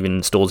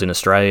 even stores in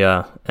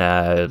Australia,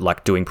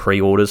 doing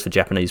pre-orders for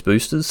Japanese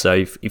boosters. So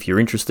if you're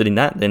interested in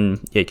that,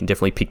 then you can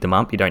definitely pick them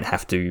up. You don't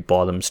have to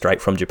buy them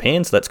straight from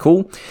Japan, so that's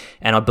cool.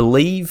 And I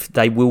believe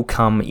they will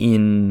come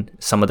in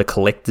some of the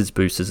collector's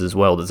boosters as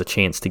well. There's a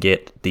chance to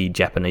get the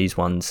Japanese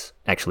ones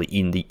actually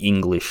in the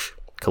English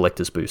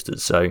collector's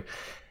boosters. So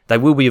they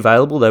will be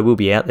available. They will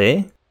be out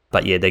there.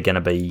 But yeah, they're going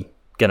to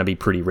be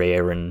pretty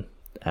rare and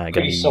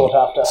pretty sought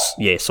after.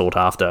 Yeah, sought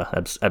after,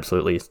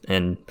 absolutely.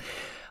 And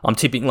I'm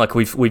tipping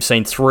we've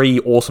seen 3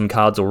 awesome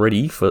cards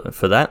already for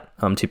that.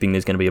 I'm tipping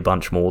there's going to be a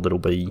bunch more that'll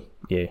be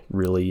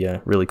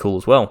really cool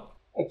as well.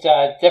 It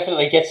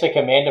definitely gets the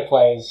Commander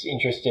players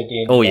interested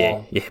in. Oh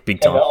yeah,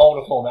 big time. And the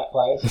older format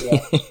players.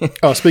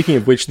 Yeah. Speaking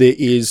of which, there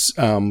is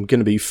going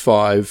to be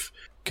 5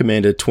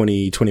 Commander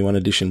 2021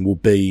 edition will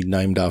be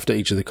named after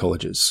each of the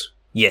colleges.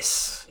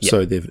 Yes. Yep.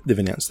 So they've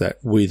announced that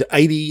with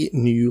 80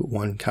 new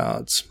 1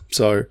 cards.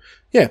 So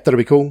yeah, that'll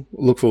be cool.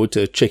 Look forward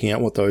to checking out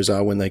what those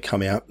are when they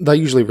come out. They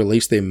usually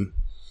release them,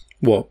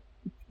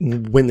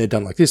 when they're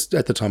done like this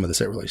at the time of the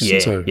set release. Yeah.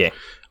 So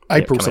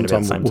April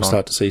sometime we'll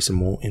start to see some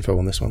more info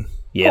on this one.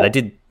 Yeah,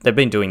 they've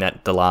been doing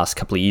that the last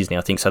couple of years now,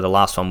 I think. So the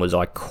last one was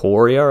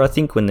Ikoria, I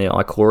think, when the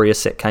Ikoria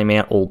set came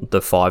out. All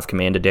the 5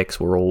 Commander decks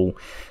were all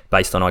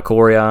based on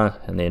Ikoria,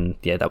 and then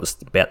that was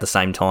about the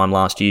same time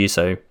last year.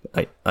 So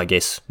I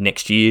guess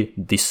next year,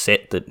 this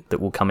set that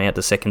will come out,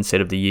 the second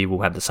set of the year,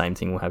 will have the same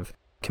thing. We'll have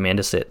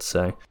Commander sets.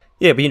 So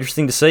yeah, it'll be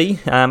interesting to see.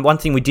 One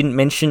thing we didn't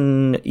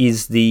mention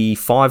is the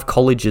 5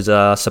 colleges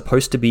are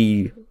supposed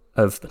to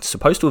have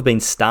been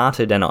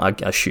started, and I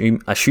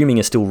assuming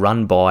are still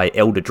run by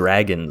Elder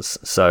Dragons.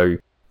 So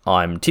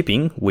I'm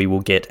tipping we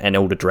will get an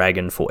Elder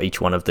Dragon for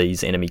each one of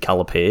these enemy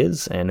colour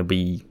pairs, and it'll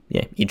be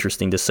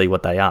interesting to see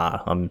what they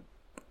are.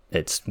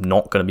 It's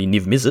not going to be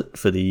Niv Mizzet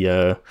for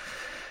the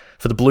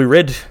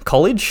blue-red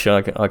college.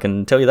 I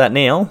can tell you that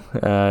now.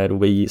 It'll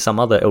be some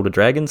other Elder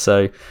Dragon.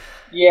 So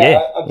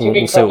I'm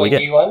tipping probably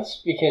new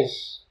ones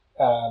because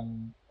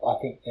I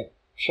think that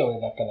surely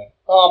they're going to.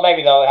 Oh,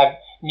 maybe they'll have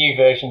new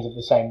versions of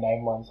the same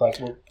name ones.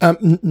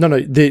 No,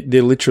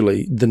 they're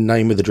literally, the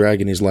name of the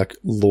dragon is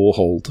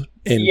Lorehold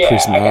and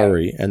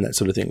Prismari and that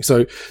sort of thing.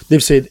 So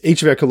they've said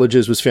each of our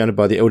colleges was founded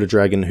by the Elder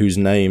Dragon whose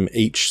name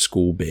each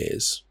school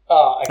bears.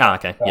 Oh, okay.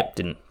 Okay. Right. Yep,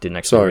 didn't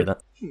actually read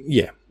that.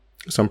 Yeah.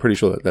 So I'm pretty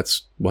sure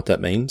that's what that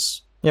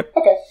means. Yep.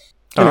 Okay.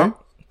 All right.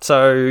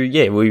 So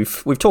yeah,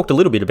 we've talked a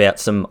little bit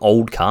about some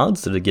old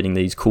cards that are getting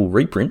these cool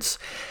reprints.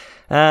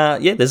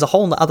 there's a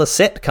whole other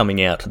set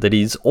coming out that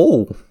is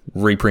all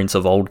reprints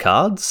of old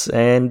cards,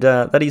 and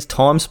that is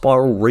Time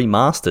Spiral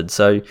Remastered.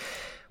 So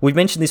we've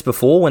mentioned this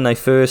before when they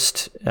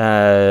first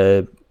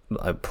previewed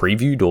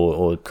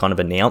or kind of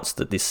announced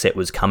that this set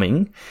was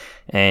coming,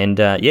 and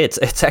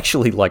it's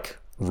actually like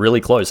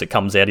really close. It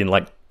comes out in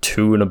like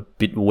 2 and a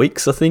bit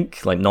weeks, I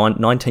think, like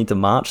 19th of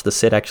March the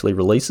set actually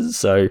releases,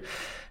 so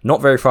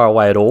not very far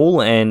away at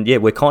all. And yeah,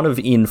 we're kind of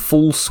in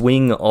full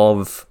swing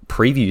of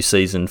preview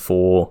season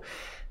for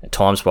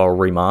Time Spiral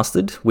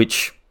Remastered,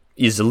 which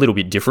is a little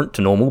bit different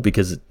to normal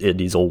because it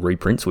is all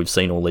reprints. We've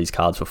seen all these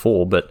cards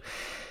before, but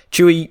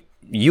Chewy,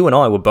 you and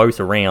I were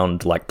both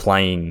around like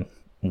playing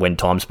when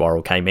Time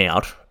Spiral came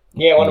out.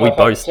 Yeah, one of my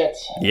favourite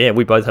sets. Yeah,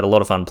 we both had a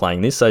lot of fun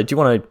playing this. So do you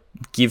want to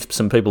give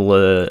some people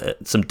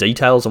some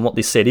details on what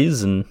this set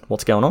is and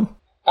what's going on?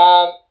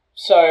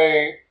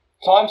 So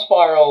Time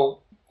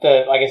Spiral,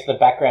 the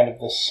background of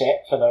the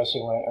set for those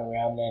who weren't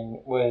around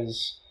then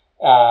was,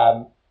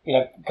 kind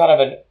of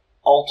an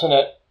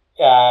alternate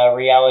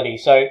reality.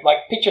 So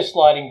like picture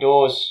sliding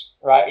doors,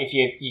 right? If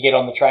you get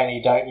on the train and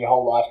you don't, your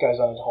whole life goes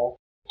on a whole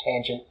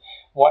tangent.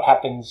 What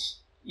happens,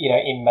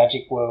 in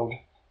Magic World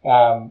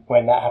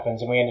when that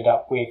happens? And we ended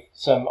up with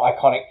some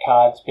iconic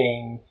cards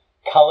being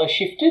colour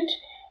shifted.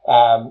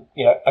 A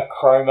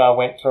chroma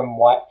went from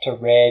white to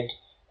red.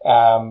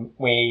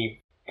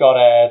 We got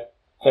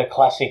the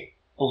classic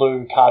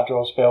blue card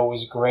draw spell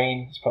was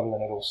green. It's probably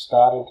when it all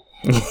started.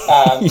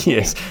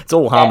 Yes, it's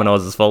all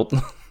Harmoniser's fault.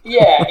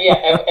 Yeah,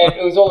 and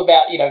it was all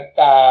about it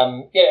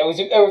was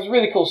a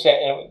really cool set,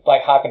 and it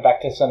like harkened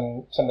back to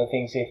some of the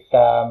things if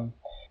some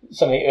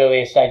of the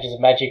earlier stages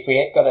of Magic.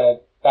 We got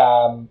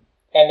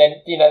and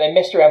then they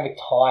messed around with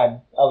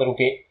time a little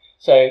bit,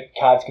 so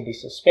cards could be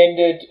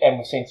suspended, and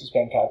we've seen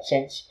suspend cards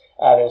since.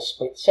 There was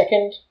split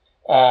second,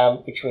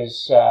 which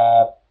was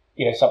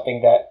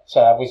something that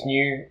was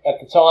new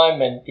at the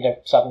time, and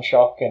sudden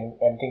shock and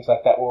things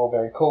like that were all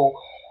very cool.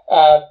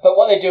 But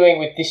what they're doing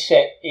with this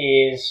set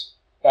is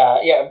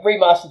a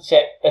remastered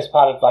set as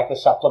part of like the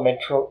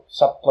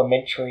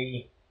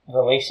supplementary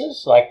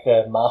releases, like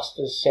the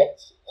Masters set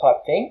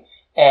type thing.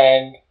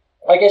 And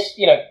I guess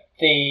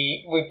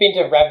we've been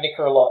to Ravnica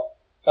a lot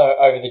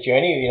over the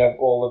journey,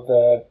 all of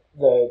the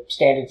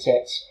standard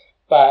sets,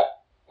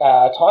 but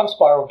Time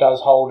Spiral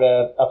does hold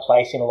a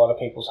place in a lot of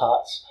people's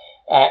hearts,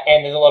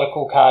 and there's a lot of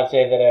cool cards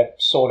there that are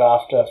sought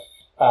after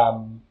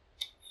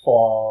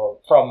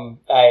from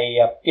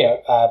a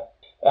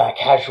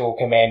casual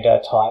commander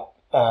type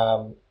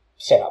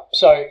setup.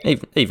 So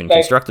even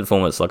constructed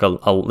formats, like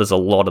there's a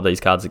lot of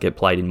these cards that get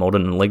played in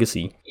Modern and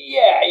Legacy.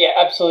 Yeah,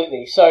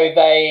 absolutely. So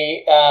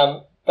they've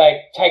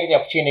taken the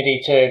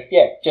opportunity to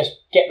just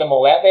get them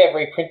all out there,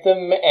 reprint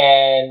them,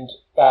 and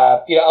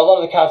a lot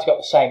of the cards got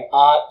the same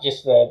art,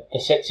 just the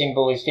set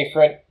symbol is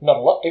different. Not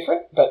a lot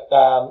different, but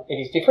it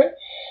is different.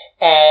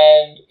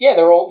 And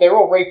they're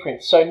all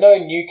reprints, so no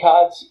new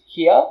cards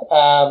here.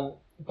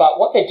 But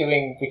what they're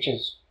doing, which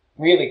is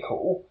really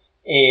cool,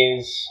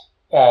 is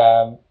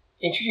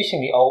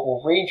reintroducing the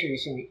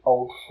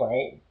old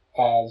frame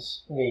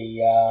as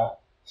the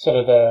sort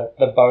of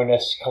the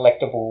bonus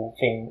collectible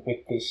thing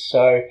with this.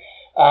 So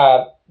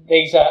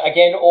these are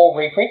again all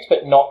reprints,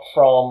 but not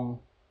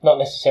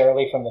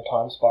necessarily from the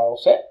Time Spiral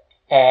set.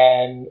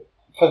 And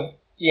for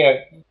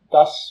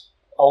us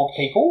old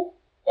people,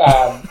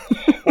 there's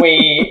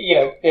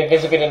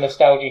a bit of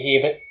nostalgia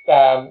here, but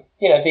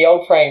the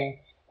old frame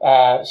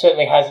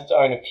certainly has its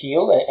own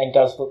appeal and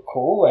does look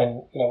cool,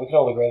 and we can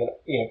all agree that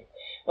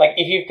like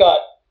if you've got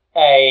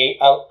a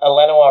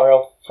Llanowar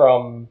Elf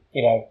from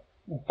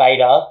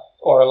Beta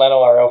or a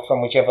Llanowar Elf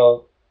from whichever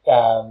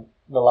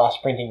the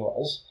last printing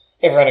was,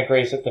 everyone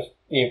agrees that the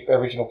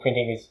original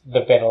printing is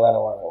the better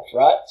Llanowar Elf,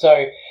 right?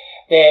 So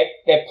they're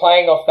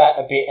playing off that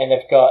a bit, and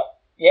they've got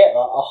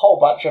a whole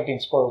bunch have been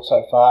spoiled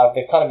so far.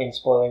 They've kind of been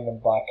spoiling them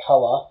by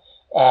colour.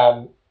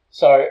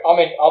 So I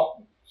mean,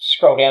 I'll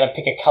scroll down and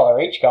pick a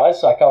colour each,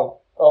 guys. Like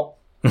I'll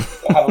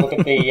have a look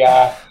at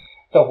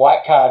the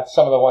white cards.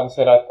 Some of the ones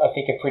that I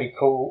think are pretty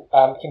cool.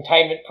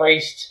 Containment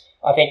Priest,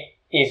 I think,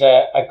 is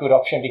a good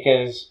option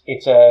because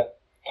it's a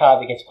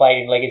card that gets played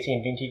in Legacy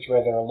and Vintage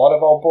where there are a lot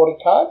of old bordered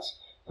cards,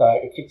 so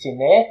it fits in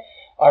there.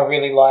 I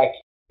really like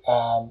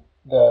the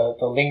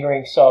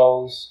Lingering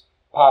Souls,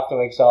 Path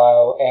to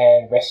Exile,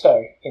 and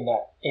Resto in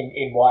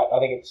white. I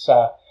think it's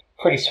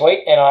pretty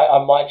sweet, and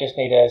I might just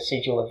need a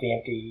Sigil of the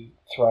Empty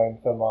Throne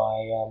for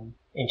my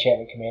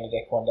Enchantment Commander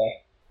deck one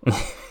day.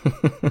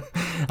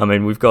 I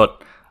mean, we've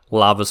got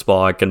Lava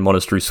Spike and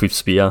Monastery Swift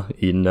Spear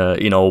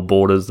in old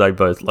borders. They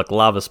both, like,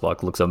 Lava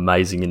Spike looks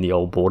amazing in the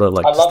old border.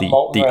 Like, I just love the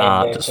Molten Rain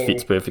art there just too.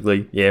 fits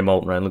perfectly. Yeah,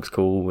 Molten Rain looks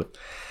cool.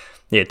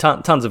 Yeah,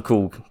 tons of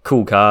cool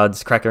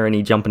cards. Cracker,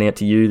 any jumping out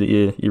to you that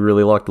you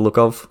really like the look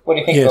of? What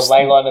do you think Yes. of the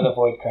Leyline of the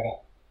Void, Cracker?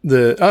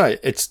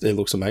 It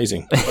looks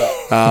amazing.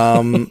 It's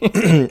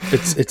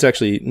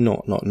actually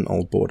not an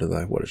old border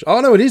though. What is? Oh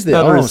no, it is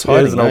there. No, It's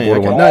there's an old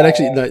border one. No,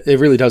 it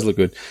really does look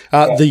good.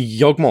 The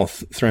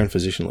Yawgmoth Throne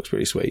Physician looks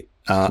pretty sweet,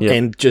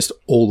 and just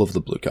all of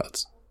the blue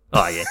cards.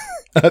 Oh yeah,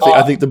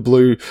 I think the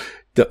blue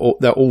they're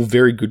all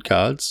very good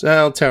cards.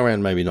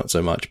 Talrand maybe not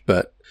so much,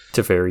 but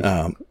Teferi.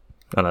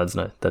 I know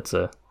that's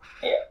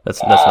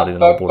not in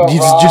the board.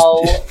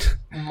 Baral,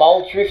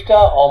 Muldrifter.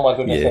 Oh my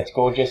goodness, that's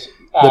gorgeous.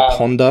 The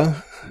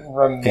Ponder.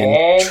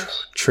 Remand.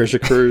 Treasure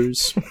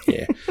Cruise.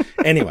 Yeah.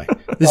 Anyway,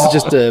 this is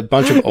just a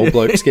bunch of old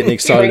blokes getting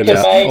excited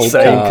about old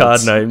same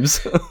cards. card names.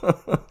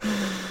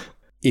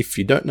 If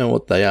you don't know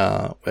what they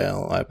are,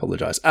 well, I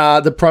apologise.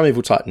 The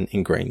Primeval Titan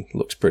in green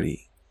looks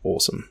pretty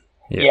awesome.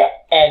 Yeah,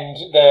 and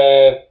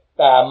the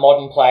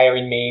modern player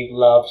in me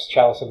loves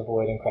Chalice of the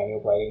Void and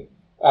Cranial Blading.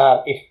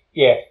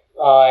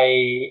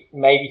 I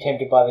may be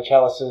tempted by the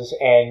Chalices,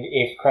 and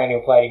if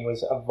Cranial Plating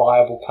was a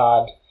viable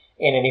card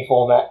in any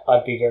format,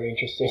 I'd be very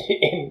interested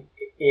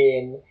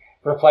in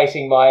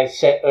replacing my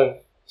set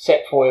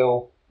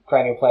foil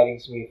Cranial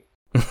Platings with.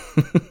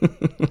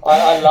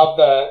 I love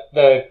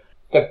the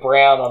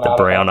brown on the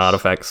brown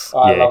artifacts.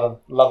 I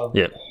love them.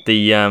 Yeah,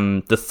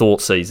 the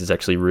Thoughtseize is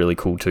actually really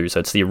cool too. So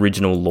it's the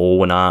original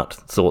Lorwyn art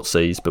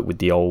Thoughtseize, but with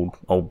the old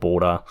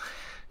border.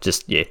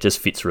 Just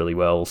fits really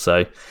well.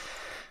 So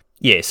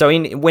yeah, so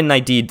when they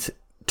did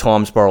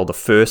Time Spiral the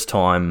first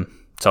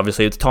time, so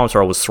obviously Time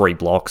Spiral was 3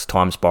 blocks: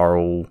 Time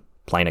Spiral,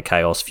 Planar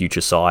Chaos,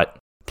 Future Sight.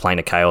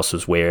 Planar Chaos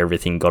was where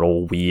everything got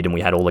all weird and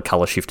we had all the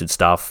colour shifted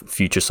stuff.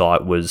 Future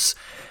Sight was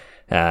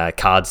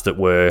cards that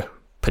were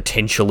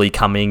potentially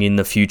coming in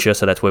the future,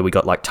 so that's where we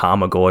got like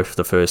Tarmogoyf for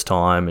the first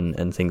time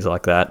and things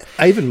like that.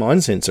 Even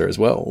Mind Sensor as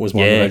well was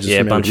one that I just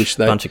remembered.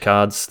 Bunch of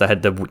cards. They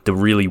had the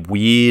really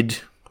weird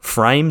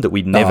frame that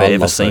we'd never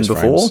ever seen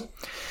before.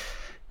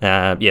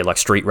 Like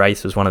Street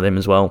Wraith was one of them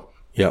as well.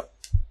 Yep.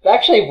 They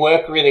actually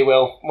work really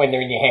well when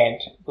they're in your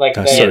hand. Like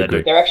they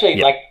do. They're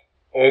actually like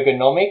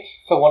ergonomic,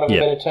 for want of a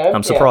better term.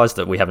 I'm surprised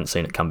that we haven't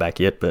seen it come back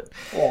yet, but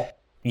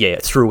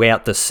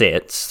throughout the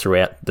sets,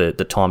 throughout the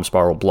Time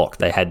Spiral block,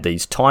 they had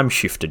these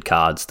time-shifted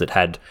cards that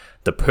had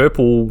the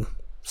purple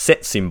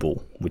set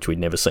symbol, which we'd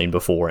never seen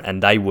before,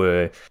 and they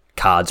were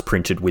cards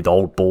printed with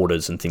old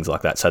borders and things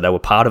like that. So they were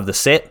part of the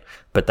set,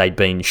 but they'd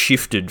been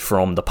shifted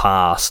from the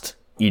past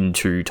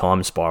into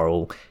Time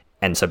Spiral,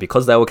 and so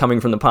because they were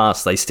coming from the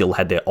past, they still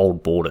had their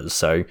old borders.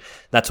 So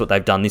that's what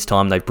they've done this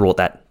time. They've brought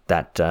that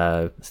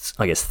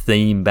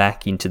theme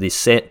back into this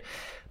set.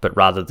 But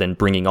rather than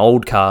bringing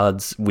old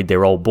cards with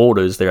their old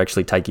borders, they're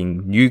actually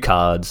taking new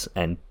cards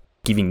and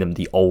giving them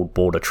the old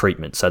border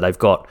treatment. So they've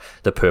got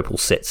the purple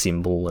set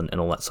symbol and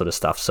all that sort of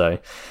stuff. So,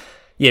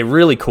 yeah,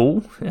 really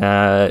cool.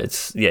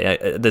 There's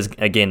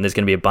going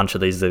to be a bunch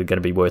of these that are going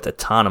to be worth a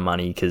ton of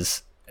money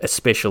because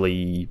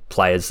especially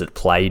players that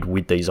played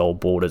with these old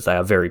borders, they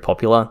are very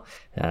popular.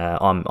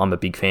 I'm a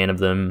big fan of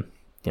them.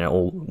 You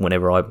know,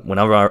 whenever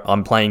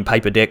I'm playing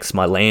paper decks,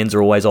 my lands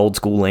are always old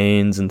school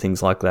lands and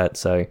things like that.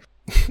 So.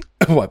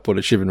 White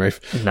Border Shivan Reef.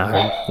 No,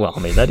 well, I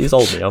mean, that is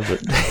old now,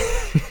 but...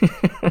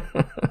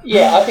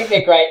 Yeah, I think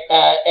they're great.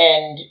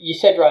 And you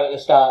said right at the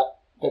start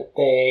that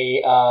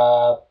they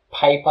are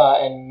paper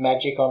and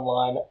Magic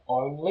Online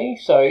only.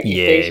 So if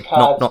these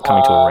cards not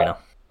coming to Arena.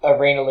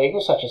 Arena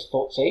legal, such as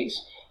Thoughtseize,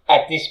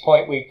 at this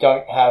point we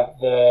don't have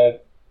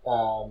the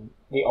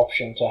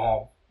option to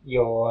have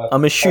your...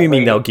 I'm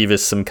assuming they'll give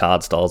us some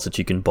card styles that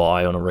you can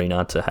buy on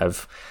Arena to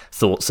have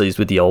Thoughtseize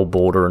with the old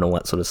border and all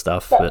that sort of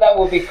stuff. That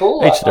would be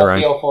cool. Each their own.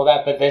 I'd be all for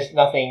that, but there's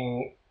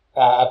nothing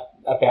about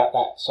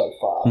that so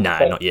far. No,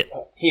 but not yet.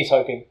 Here's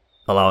hoping.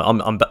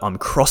 Although I'm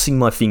crossing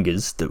my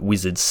fingers that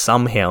Wizards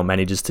somehow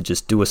manages to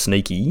just do a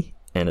sneaky,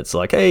 and it's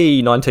like,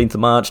 hey, 19th of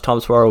March,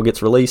 Time Spiral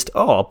gets released.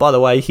 Oh, by the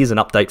way, here's an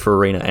update for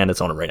Arena, and it's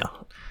on Arena.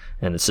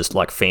 And it's just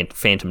like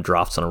phantom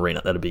drafts on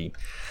Arena. That'd be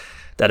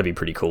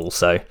pretty cool.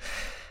 So...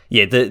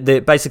 yeah,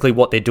 basically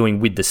what they're doing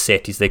with the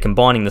set is they're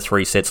combining the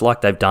 3 sets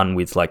like they've done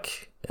with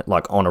like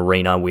on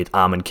Arena with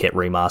Amonkhet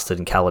Remastered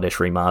and Kaladesh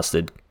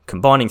Remastered,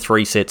 combining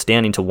 3 sets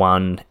down into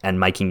one and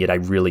making it a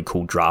really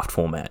cool draft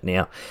format.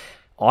 Now,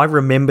 I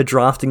remember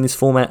drafting this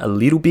format a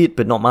little bit,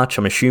 but not much.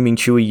 I'm assuming,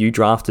 Chewy,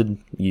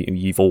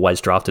 you've always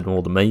drafted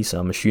more than me, so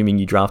I'm assuming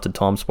you drafted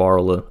Time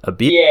Spiral a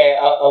bit. Yeah,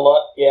 a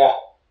lot, yeah.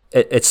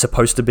 It's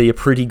supposed to be a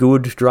pretty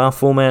good draft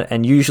format,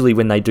 and usually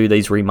when they do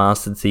these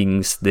remastered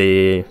things,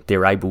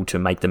 they're able to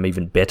make them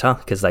even better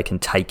because they can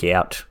take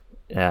out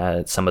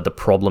some of the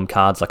problem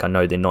cards. Like I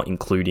know they're not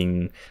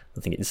including, I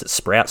think it's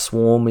Sprout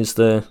Swarm is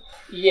the...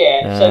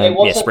 Yeah, so there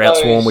wasn't Sprout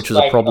Swarm, which was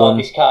a problem.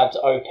 This card's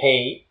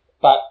OP,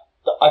 but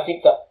I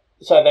think that...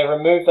 So they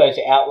removed those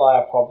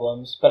outlier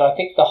problems, but I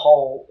think the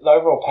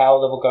overall power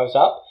level goes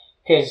up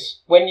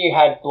because when you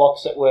had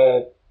blocks that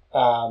were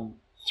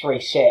 3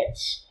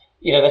 sets...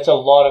 you know, that's a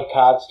lot of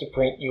cards to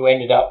print. You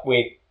ended up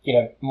with, you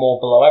know,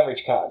 more below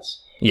average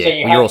cards. Yeah,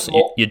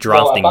 so you're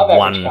drafting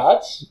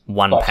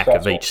one pack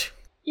of each.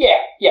 Yeah,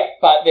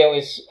 but there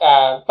was,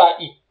 but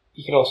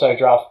you could also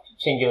draft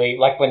singularly,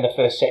 like when the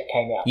first set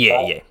came out. Yeah,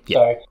 right?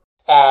 yeah.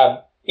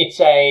 So, it's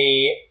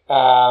a,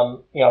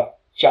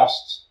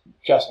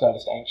 just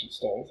noticed Ancient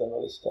Stirrings on the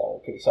list. I'm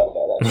pretty excited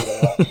about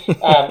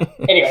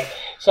that. Anyway,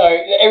 so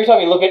every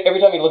time you look at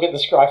the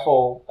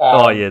Scryfall,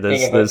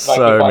 there's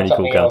so many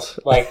cool cards.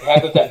 Like, how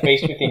does that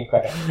Beast Within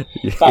credit?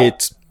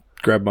 It's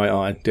grabbed my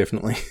eye,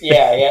 definitely.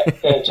 Yeah,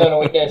 the Eternal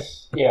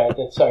Witness.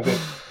 that's so good.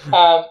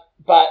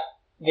 But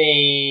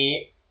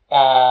the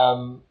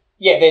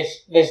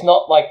there's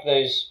not like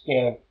those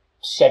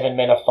 7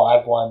 mana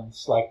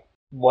 5/1s, like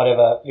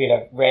whatever,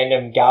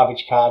 random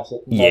garbage cards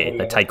that Yeah,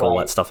 they take all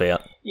that stuff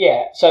out.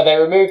 Yeah, so they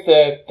remove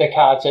the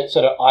cards at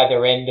sort of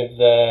either end of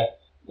the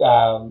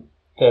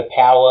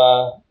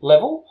power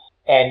level,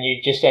 and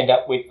you just end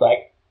up with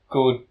like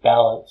good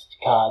balanced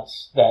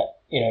cards that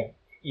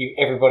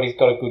everybody's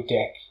got a good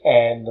deck,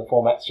 and the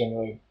format's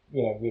generally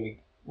really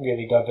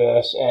really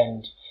diverse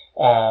and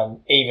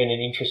even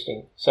and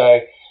interesting.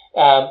 So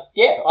I'm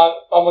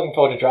looking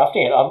forward to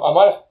drafting it.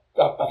 I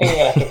think I'm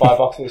gonna have to buy a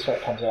box of this when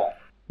it comes out.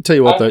 Tell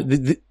you what, though,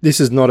 this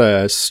is not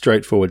a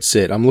straightforward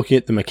set. I'm looking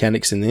at the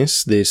mechanics in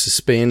this. There's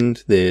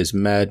Suspend, there's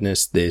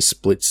Madness, there's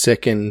Split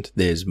Second,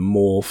 there's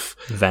Morph,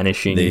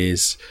 Vanishing.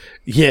 There's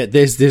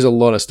a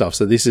lot of stuff.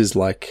 So this is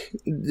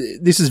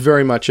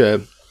very much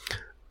a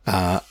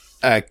love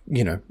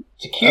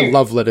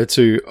letter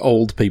to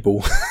old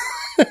people.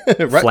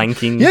 Right?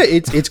 Flanking. Yeah,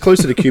 it's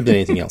closer to Cube than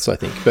anything else, I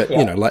think. But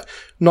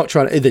not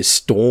trying to. There's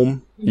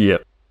Storm.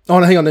 Yep. Oh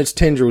no, hang on. It's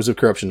Tendrils of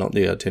Corruption, not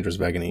the Tendrils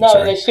of Agony. No,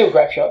 sorry. there's still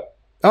Grapshot.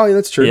 Oh, yeah,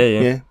 that's true.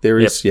 Yeah. There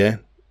is, yeah.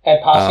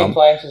 And Passing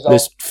Flames is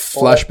there's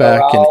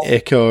Flashback and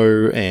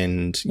Echo,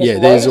 and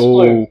there's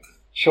all Blue.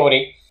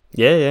 Shorty.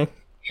 Yeah.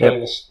 Shorty,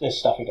 this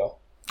stuffy dog.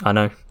 I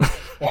know.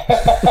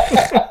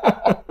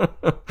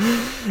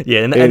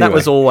 Yeah, and that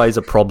was always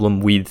a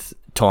problem with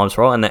Times,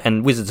 right?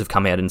 And Wizards have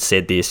come out and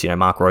said this.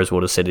 Mark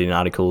Rosewater said it in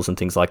articles and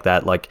things like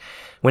that. Like,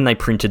 when they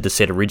printed the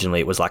set originally,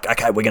 it was like,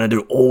 okay, we're going to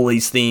do all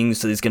these things.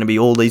 So there's going to be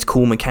all these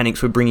cool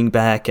mechanics we're bringing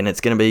back, and it's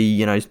going to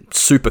be,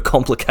 super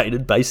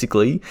complicated,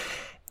 basically.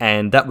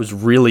 And that was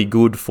really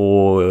good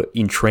for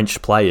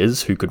entrenched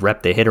players who could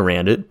wrap their head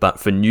around it. But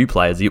for new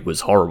players, it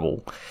was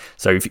horrible.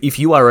 So if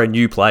you are a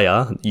new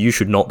player, you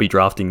should not be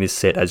drafting this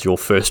set as your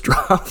first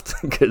draft,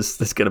 because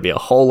there's going to be a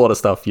whole lot of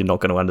stuff you're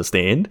not going to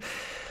understand.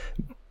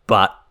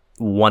 But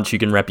once you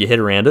can wrap your head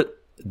around it,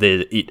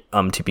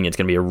 I'm tipping it's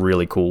going to be a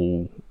really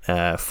cool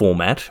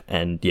format,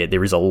 and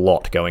there is a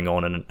lot going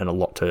on and a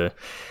lot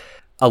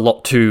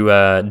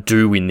to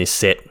do in this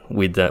set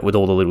with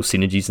all the little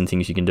synergies and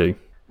things you can do.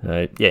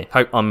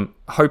 I'm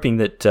hoping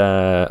that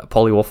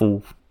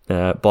Polywaffle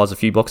buys a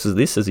few boxes of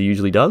this, as he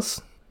usually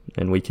does,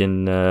 and we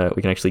can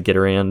actually get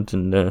around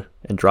and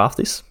draft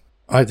this.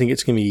 I think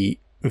it's going to be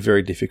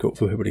very difficult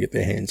for people to get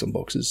their hands on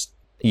boxes.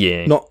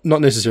 Yeah, not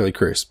necessarily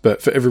Chris,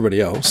 but for everybody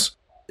else.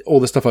 All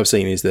the stuff I've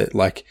seen is that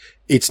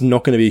it's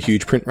not going to be a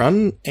huge print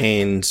run,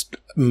 and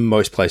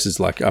most places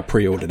are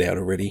pre-ordered out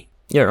already.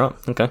 Yeah, right.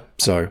 Okay.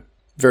 So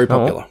very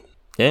popular.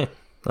 Yeah,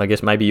 I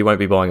guess maybe you won't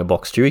be buying a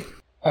box, Stewie.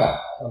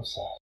 I'm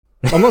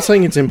sad. I'm not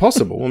saying it's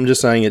impossible. I'm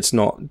just saying it's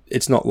not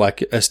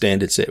like a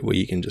standard set where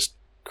you can just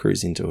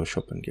cruise into a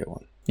shop and get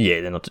one. Yeah,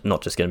 they're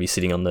not just going to be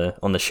sitting on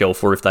the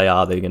shelf, or if they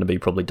are, they're going to be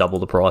probably double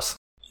the price.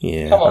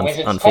 Yeah. Come on,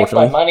 Wizards, take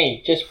my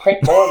money. Just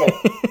print more of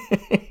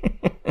it.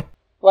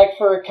 Like,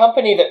 for a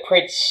company that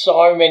prints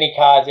so many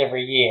cards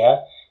every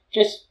year,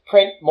 just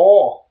print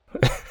more.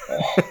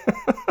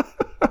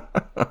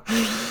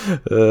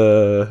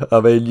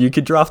 You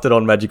could draft it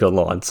on Magic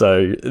Online,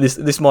 so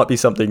this might be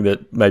something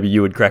that maybe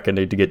you and Cracker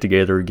need to get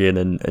together again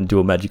and do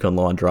a Magic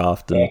Online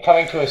draft. And,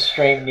 coming to a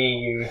stream near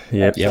you.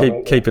 Yeah,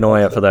 keep an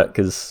eye out for that,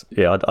 because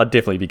I'd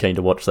definitely be keen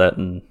to watch that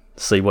and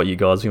see what you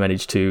guys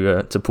managed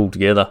to pull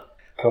together.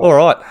 Cool. All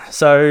right,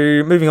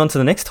 so moving on to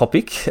the next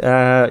topic.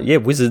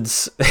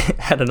 Wizards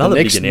had another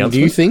big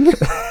announcement. New thing?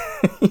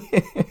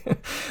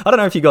 I don't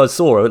know if you guys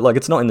saw it.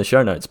 It's not in the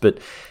show notes, but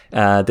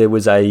there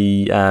was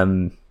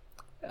an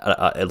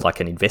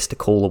investor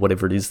call or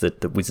whatever it is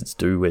that Wizards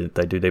do, where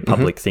they do their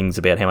public things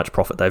about how much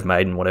profit they've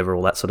made and whatever,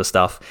 all that sort of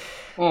stuff.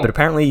 But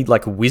apparently,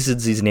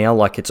 Wizards is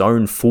now its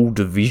own full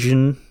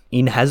division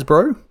in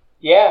Hasbro.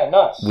 Yeah,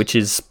 nice. Which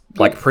is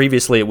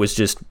previously it was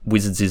just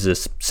Wizards is a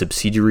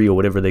subsidiary or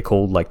whatever they're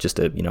called, just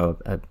a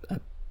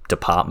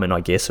department,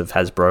 I guess, of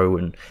Hasbro,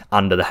 and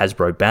under the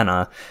Hasbro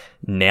banner.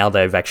 Now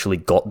they've actually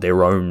got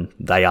their own.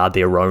 They are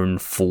their own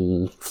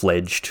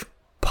full-fledged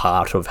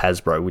part of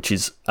Hasbro, which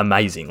is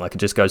amazing. It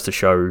just goes to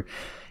show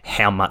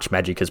how much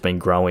Magic has been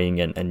growing,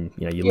 and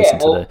you listen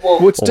to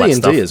the it's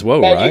D&D as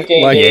well, Magic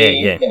right?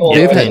 D&D,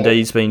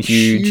 D&D's been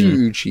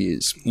huge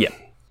years. Yeah.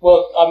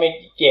 Well,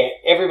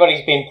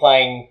 everybody's been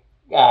playing,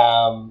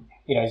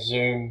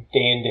 Zoom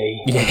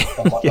D&D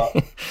and whatnot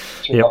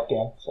through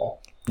lockdown. So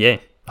yeah,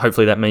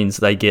 hopefully that means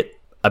they get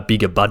a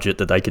bigger budget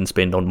that they can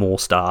spend on more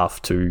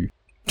staff to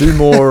do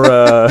more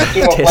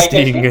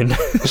testing and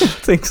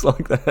things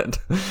like that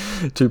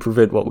to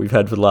prevent what we've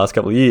had for the last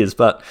couple of years.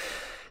 But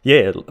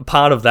yeah,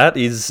 part of that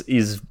is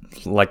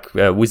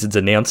Wizards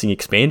announcing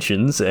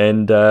expansions,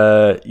 and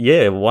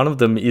one of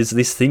them is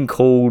this thing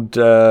called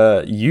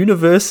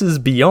Universes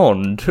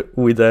Beyond,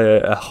 with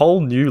a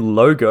whole new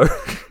logo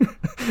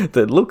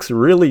that looks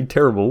really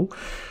terrible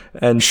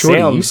and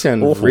Shorty, you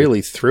sound awful.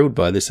 Really thrilled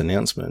by this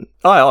announcement.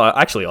 I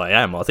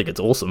am. I think it's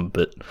awesome,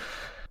 but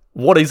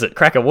what is it?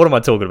 Cracker, what am I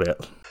talking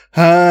about?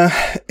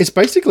 It's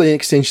basically an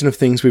extension of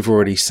things we've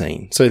already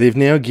seen. So they've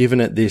now given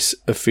it this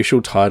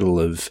official title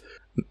of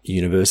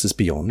Universes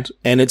Beyond,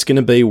 and it's going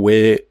to be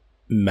where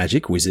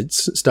Magic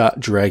Wizards start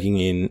dragging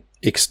in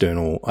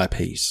external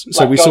IPs.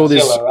 So like we Godzilla, saw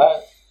this.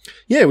 right?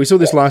 Yeah, we saw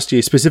this last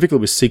year, specifically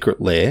with Secret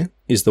Lair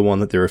is the one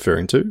that they're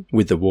referring to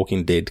with the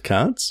Walking Dead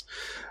cards.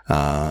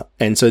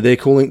 And so they're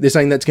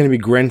saying that's going to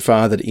be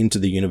grandfathered into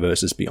the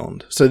Universes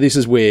Beyond. So this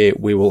is where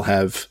we will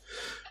have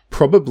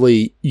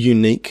probably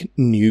unique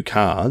new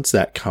cards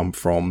that come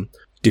from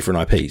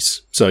different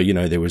IPs. So,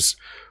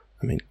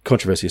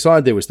 controversy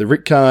aside, there was the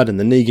Rick card and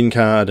the Negan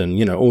card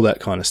and, all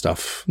that kind of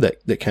stuff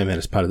that came out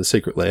as part of the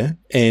Secret Lair.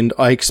 And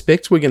I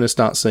expect we're going to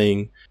start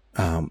seeing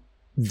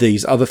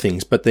these other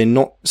things, but they're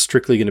not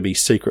strictly going to be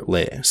Secret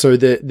Lair. So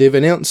they've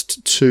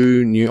announced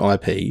 2 new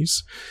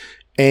IPs,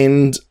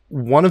 and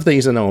one of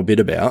these I know a bit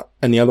about,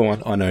 and the other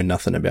one I know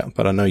nothing about,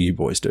 but I know you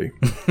boys do.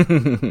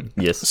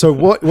 Yes. So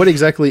what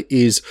exactly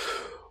is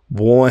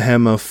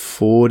Warhammer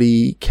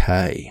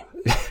 40k?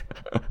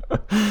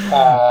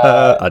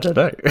 I don't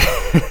know.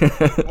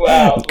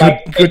 Well,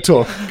 Good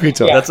talk.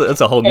 Yeah. That's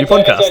a whole new it's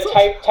podcast. It's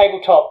a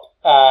tabletop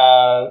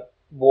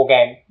war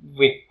game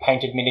with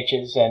painted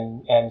miniatures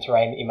and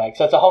terrain that you make.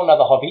 So it's a whole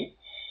other hobby,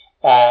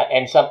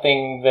 and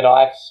something that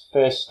I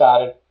first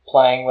started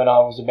playing when I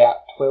was about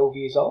 12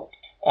 years old,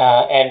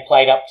 and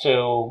played up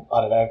till,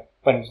 I don't know,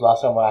 when was the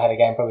last time I had a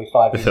game? Probably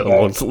 5 years ago.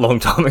 A long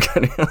time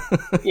ago now.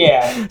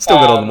 Yeah. Still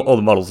got all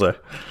the models though.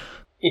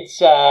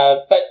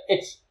 But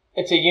it's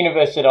a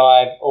universe that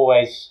I've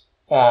always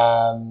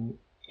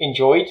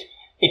enjoyed.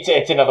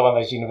 It's another one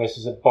of those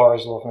universes that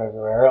borrows lore from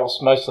everywhere else,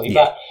 mostly.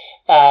 Yeah.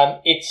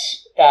 But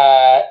it's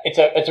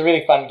a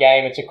really fun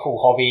game. It's a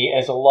cool hobby.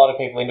 There's a lot of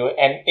people into it,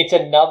 and it's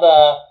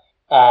another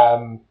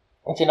hobby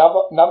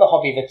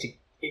that's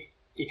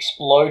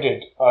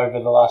exploded over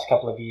the last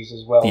couple of years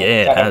as well. Yeah,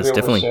 it's it had has, a real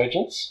definitely.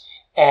 resurgence.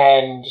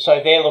 And so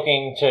they're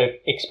looking to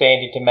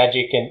expand into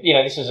Magic, and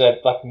this is a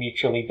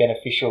mutually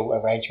beneficial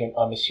arrangement,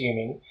 I'm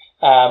assuming.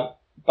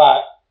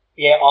 But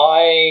yeah,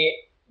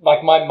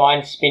 my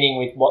mind's spinning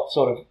with what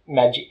sort of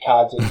Magic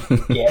cards it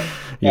could get.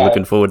 You're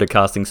looking forward to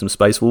casting some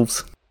Space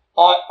Wolves?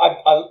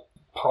 I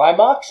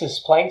Primarchs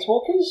as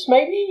Planeswalkers,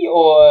 maybe,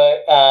 or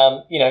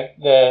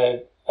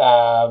the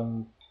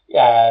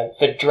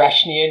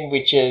Drashnian,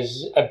 which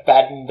is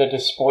Abaddon the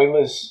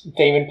Despoiler's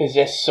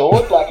demon-possessed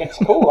sword. It's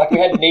cool. We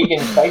had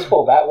Negan's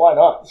baseball bat. Why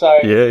not? So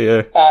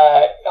Yeah.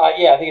 I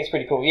think it's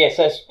pretty cool. Yeah,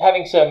 so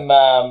having some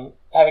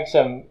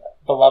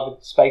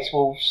beloved Space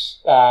Wolves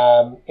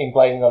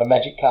emblazoned on a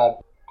Magic card,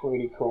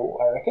 pretty cool,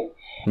 I reckon.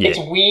 Yeah. It's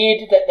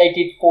weird that they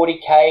did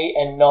 40k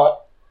and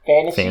not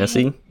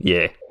Fantasy.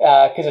 Yeah.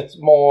 Because it's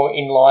more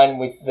in line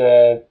with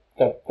the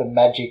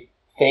Magic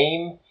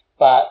theme,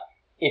 but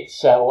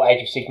it's or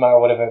Age of Sigmar or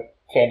whatever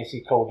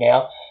Fantasy called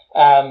now.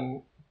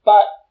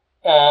 But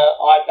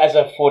I, as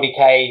a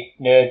 40k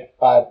nerd,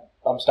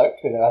 I'm stoked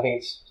with it. I think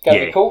it's going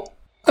to be cool.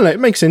 I don't know, it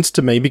makes sense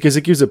to me because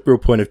it gives a real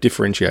point of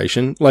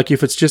differentiation.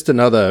 If it's just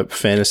another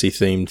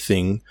fantasy-themed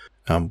thing,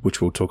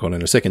 which we'll talk on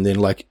in a second, then,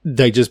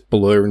 they just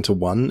blur into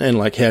one. And,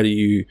 how do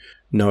you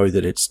know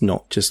that it's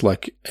not just,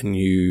 a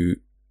new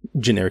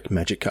generic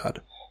Magic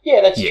card?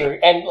 Yeah, that's true.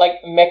 And,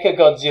 Mecha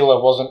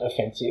Godzilla wasn't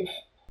offensive.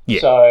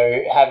 Yeah.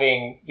 So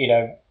having,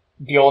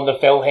 Bjorn the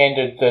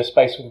Fell-handed the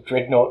Space Wolf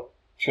Dreadnought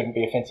shouldn't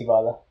be offensive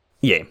either.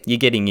 Yeah, you're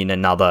getting in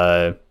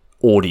another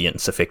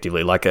audience,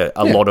 effectively, a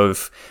lot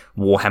of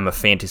Warhammer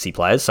Fantasy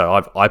players.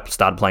 So I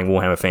started playing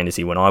Warhammer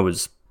Fantasy when I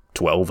was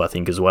 12, I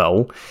think, as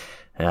well.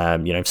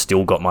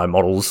 Still got my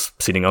models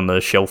sitting on the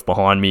shelf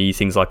behind me,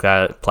 things like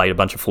that. Played a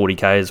bunch of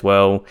 40k as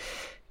well.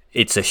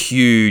 It's a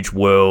huge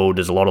world,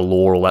 there's a lot of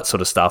lore, all that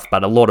sort of stuff,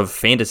 but a lot of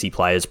fantasy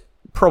players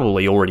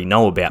probably already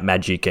know about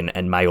Magic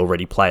and may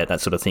already play it,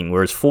 that sort of thing.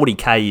 Whereas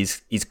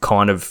 40k is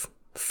kind of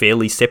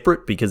fairly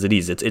separate because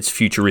it's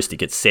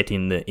futuristic. It's set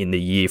in the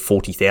year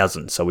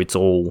 40,000, so it's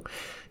all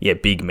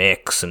big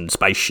mechs and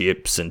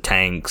spaceships and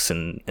tanks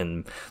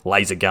and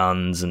laser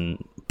guns and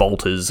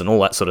bolters and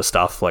all that sort of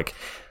stuff,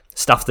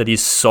 stuff that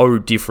is so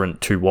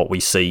different to what we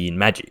see in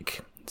Magic.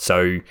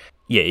 So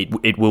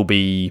it will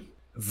be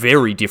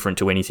very different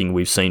to anything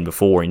we've seen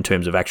before in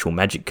terms of actual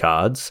Magic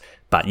cards.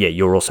 But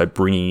you're also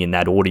bringing in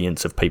that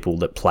audience of people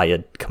that play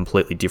a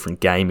completely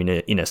different game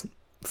in a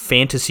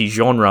fantasy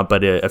genre,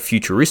 but a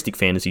futuristic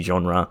fantasy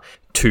genre,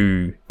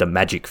 to the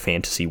Magic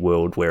fantasy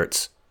world where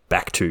it's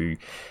back to,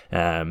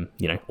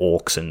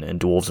 orcs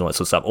and dwarves and all that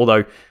sort of stuff.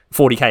 Although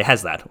 40k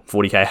has that.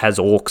 40k has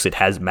orcs, it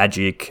has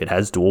magic, it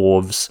has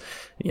dwarves,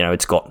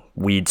 it's got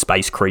weird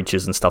space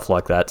creatures and stuff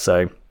like that.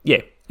 So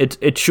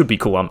it should be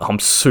cool. I'm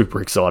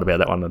super excited about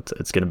that one.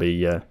 It's going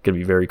to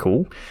be very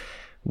cool.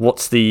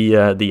 What's the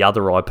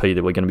other IP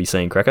that we're going to be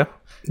seeing, Cracker?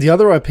 The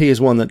other IP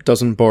is one that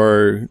doesn't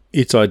borrow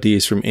its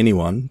ideas from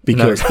anyone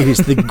because it is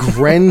the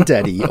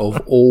granddaddy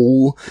of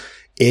all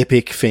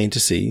epic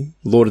fantasy,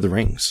 Lord of the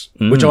Rings,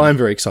 which I'm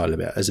very excited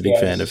about as a big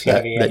fan of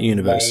that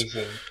universe.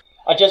 Amazing.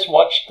 I just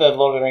watched the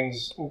Lord of the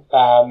Rings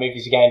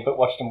movies again, but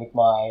watched them with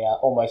my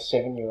almost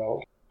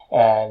 7-year-old.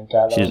 And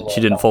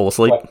she didn't fall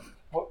asleep?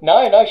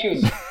 No, she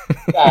was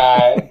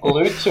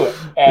glued to it.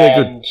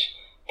 And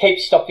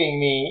keeps stopping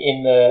me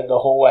in the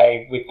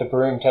hallway with the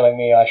broom telling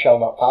me I shall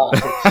not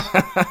pass.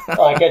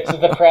 It's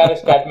the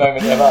proudest dad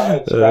moment ever.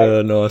 It's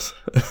great. Nice.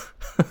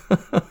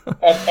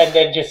 and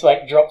then just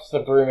like drops the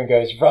broom and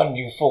goes, "Run,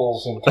 you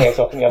fools," and tears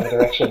off in the other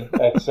direction.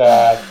 It's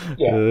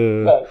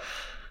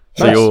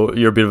So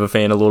you're a bit of a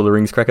fan of Lord of the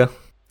Rings, Cracker?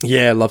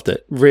 Yeah, I loved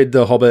it. Read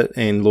The Hobbit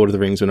and Lord of the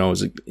Rings when I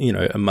was,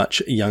 a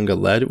much younger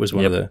lad. It was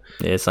one of the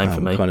same for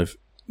me. Kind of,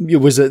 it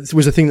was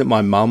a thing that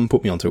my mum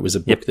put me onto. It was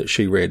a book that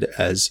she read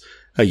as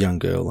a young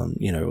girl, and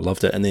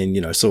loved it. And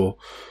then saw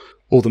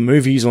all the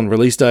movies on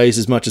release days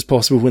as much as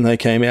possible when they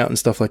came out and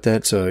stuff like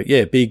that. So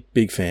yeah,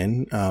 big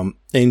fan.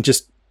 And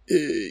just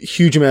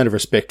huge amount of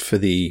respect for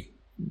the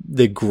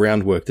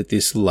groundwork that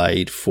this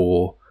laid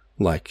for,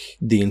 like,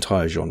 the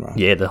entire genre.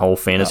 Yeah, the whole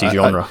fantasy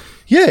genre.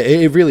 Yeah,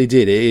 it really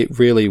did. It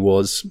really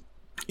was.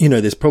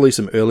 There's probably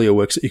some earlier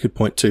works that you could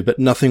point to, but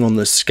nothing on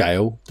the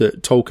scale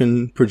that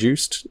Tolkien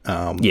produced.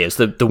 It's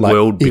the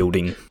world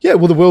building. The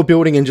world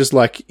building, and just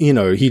like,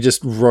 he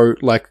just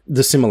wrote like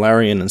the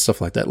Silmarillion and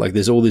stuff like that. Like,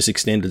 there's all this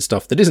extended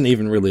stuff that isn't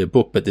even really a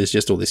book, but there's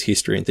just all this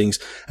history and things.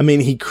 I mean,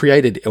 he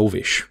created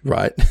Elvish,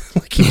 right?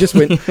 Like, he just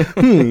went,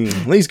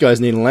 these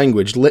guys need a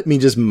language. Let me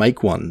just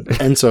make one.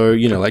 And so,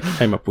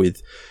 came up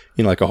with,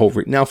 like a whole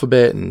written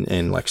alphabet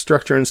and like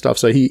structure and stuff.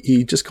 So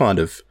he just kind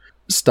of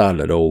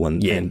started it all,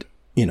 and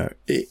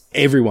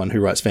everyone who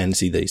writes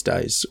fantasy these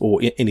days, or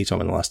any time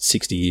in the last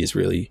 60 years,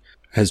 really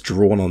has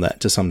drawn on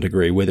that to some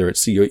degree, whether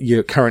it's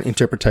your current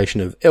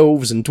interpretation of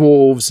elves and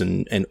dwarves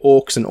and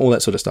orcs and all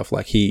that sort of stuff.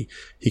 Like, he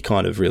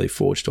kind of really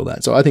forged all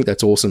that. So I think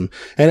that's awesome.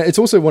 And it's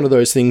also one of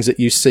those things that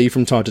you see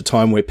from time to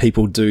time where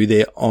people do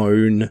their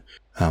own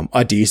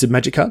ideas of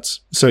magic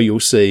cards. So you'll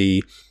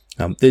see...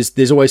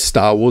 there's always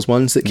Star Wars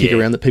ones that kick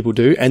around that people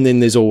do, and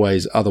then there's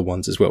always other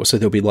ones as well. So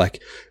there'll be like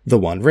the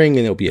One Ring,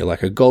 and there'll be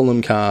like a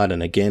Gollum card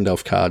and a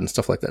Gandalf card and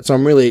stuff like that. So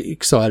I'm really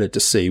excited to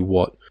see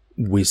what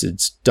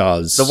Wizards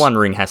does. The One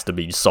Ring has to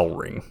be Sol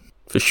Ring,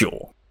 for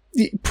sure.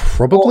 Yeah,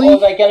 probably. Or are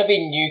they going to be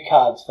new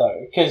cards,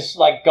 though? Because,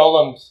 like,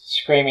 Gollum's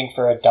screaming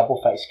for a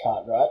double face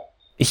card, right?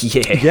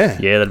 Yeah,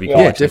 that'd be cool.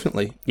 Yeah,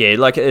 definitely. Yeah,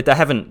 like, they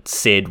haven't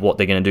said what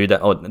they're going to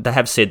do. They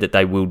have said that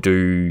they will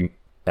do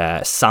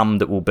some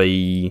that will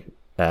be...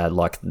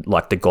 like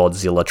the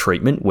Godzilla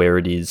treatment, where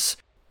it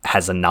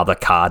has another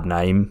card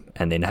name,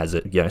 and then has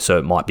it, so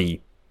it might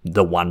be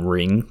the One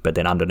Ring, but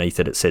then underneath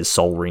it says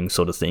Sol Ring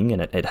sort of thing, and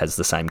it has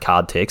the same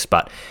card text.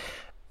 But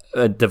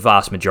the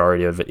vast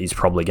majority of it is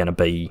probably going to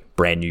be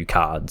brand new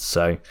cards.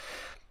 So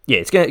yeah,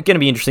 it's going to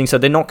be interesting. So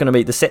they're not going to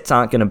be, the sets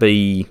aren't going to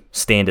be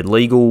standard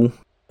legal.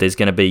 There's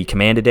going to be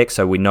commander decks,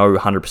 so we know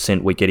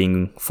 100% we're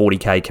getting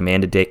 40k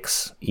commander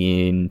decks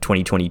in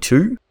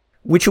 2022.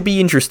 Which will be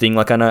interesting,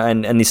 like I know,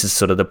 and this is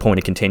sort of the point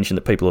of contention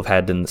that people have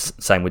had, and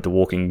same with the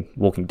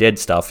Walking Dead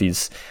stuff,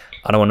 is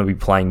I don't want to be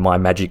playing my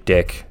Magic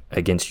deck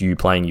against you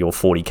playing your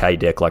 40k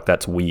deck. Like,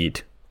 that's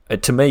weird.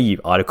 To me,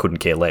 I couldn't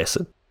care less.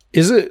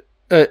 Is it,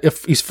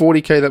 is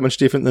 40k that much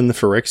different than the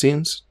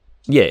Phyrexians?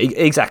 Yeah,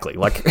 exactly.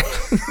 Like,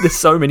 there's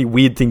so many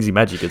weird things in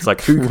Magic. It's like,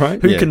 who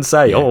can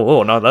say,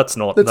 oh no, that's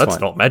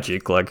not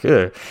Magic. Like,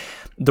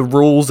 the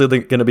rules are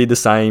going to be the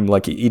same.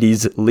 Like, it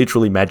is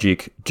literally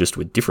Magic, just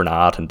with different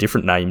art and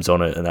different names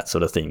on it and that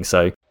sort of thing.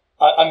 So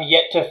I'm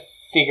yet to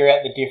figure out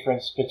the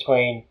difference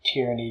between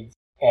Tyranids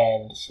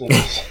and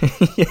Slithers.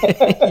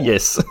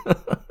 Yes.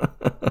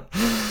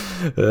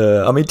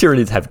 I mean,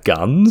 Tyranids have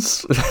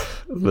guns,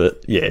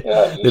 but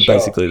they're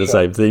basically the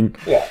same thing.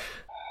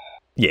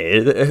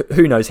 Yeah,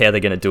 who knows how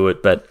they're going to do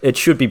it, but it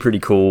should be pretty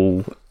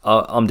cool.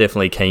 I'm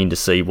definitely keen to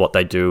see what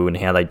they do and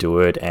how they do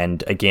it.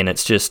 And again,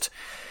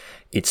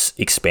 it's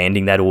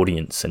expanding that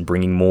audience and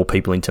bringing more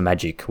people into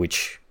Magic,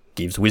 which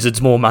gives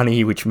Wizards more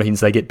money, which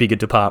means they get bigger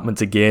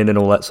departments again and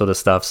all that sort of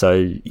stuff.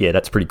 So yeah,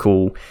 that's pretty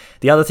cool.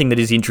 The other thing that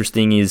is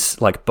interesting is,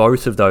 like,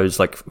 both of those,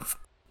 like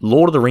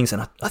Lord of the Rings,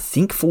 and I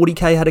think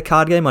 40k had a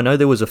card game. I know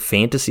there was a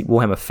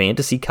Warhammer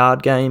Fantasy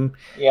card game.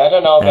 Yeah, I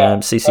don't know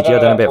about CCG. I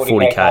don't know about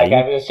 40k. Card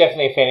game. It was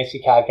definitely a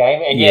fantasy card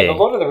game, and the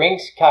Lord of the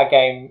Rings card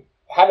game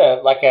had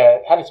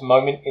its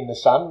moment in the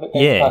sun, but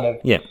then kind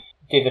of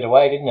dithered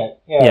away, didn't it?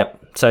 Yeah.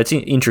 So it's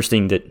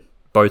interesting that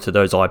both of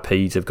those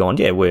IPs have gone,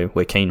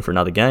 we're keen for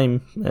another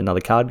game,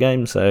 another card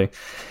game. So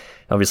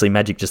obviously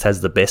Magic just has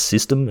the best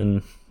system,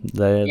 and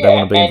they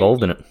want to be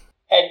involved in it.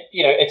 And,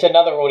 it's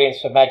another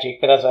audience for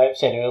Magic, but as I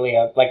said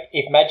earlier, like,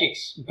 if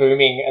Magic's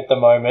booming at the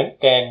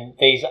moment, then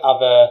these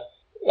other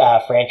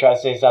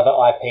franchises, these other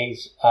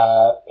IPs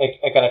are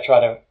going to try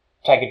to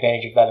take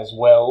advantage of that as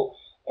well.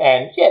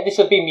 And, this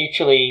will be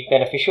mutually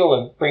beneficial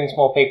and brings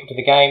more people to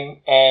the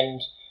game.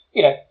 And,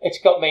 it's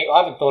got me... I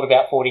haven't thought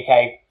about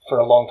 40k for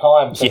a long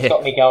time, so it's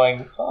got me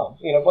going,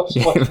 what's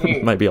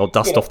new? Maybe I'll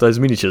dust off those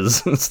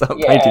miniatures and start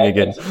painting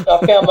again.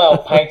 I found my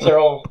old paints are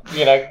all,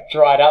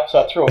 dried up,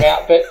 so I threw them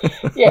out. But,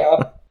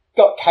 I've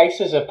got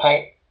cases of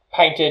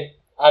painted,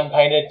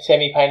 unpainted,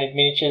 semi-painted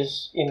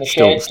miniatures in the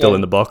shed. Still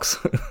in the box.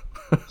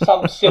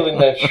 Some still in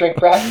the shrink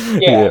wrap.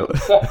 Yeah.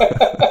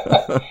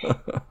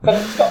 But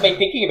it's got me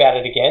thinking about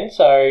it again,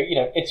 so,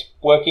 it's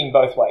working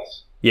both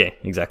ways. Yeah,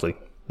 exactly.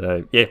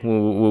 So, yeah,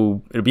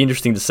 it'll be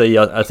interesting to see.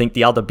 I think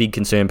the other big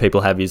concern people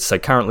have is, so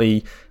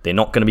currently they're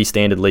not going to be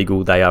standard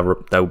legal.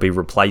 They'll be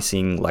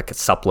replacing like a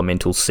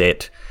supplemental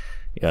set,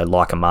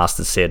 like a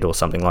Masters set or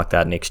something like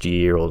that next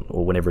year or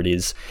whenever it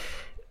is.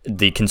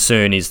 The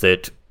concern is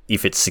that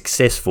if it's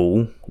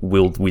successful,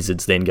 will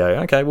Wizards then go,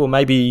 okay, well,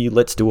 maybe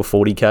let's do a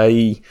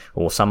 40k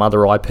or some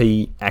other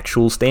IP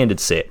actual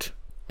standard set?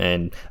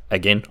 And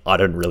again, I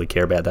don't really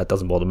care about that.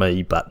 Doesn't bother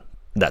me, but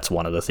that's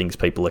one of the things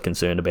people are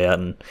concerned about.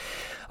 And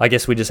I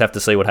guess we just have to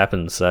see what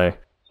happens. So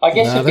I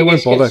guess they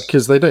won't bother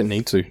because they don't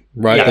need to,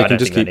 right? Yeah, they can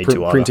just keep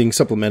printing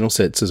supplemental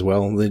sets as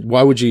well.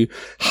 Why would you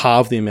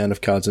halve the amount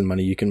of cards and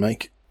money you can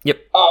make? Yep.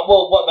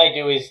 Well, what they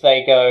do is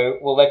they go,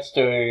 well, let's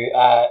do,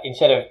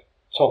 instead of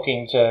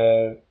talking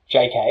to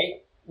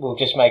JK, we'll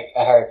just make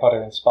a Harry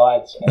Potter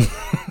inspired set.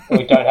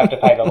 We don't have to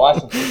pay the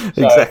licensing.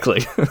 So,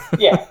 exactly.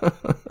 Yeah.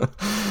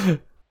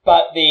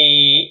 But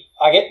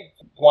I get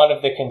one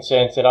of the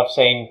concerns that I've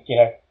seen,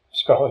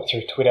 scrolling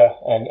through Twitter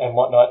and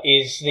whatnot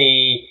is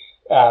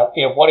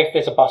what if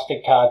there's a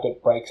busted card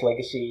that breaks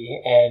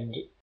Legacy and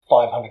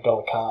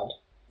 $500 card?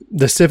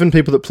 The 7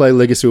 people that play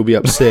Legacy will be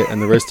upset, and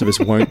the rest of us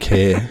won't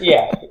care.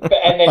 Yeah,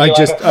 and then a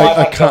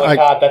 $500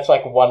 card that's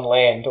like one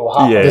land or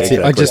half. Yeah, that's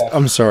exactly. it.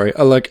 I'm sorry.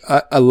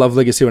 I love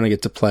Legacy when I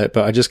get to play it,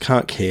 but I just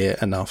can't care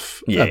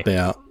enough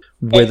about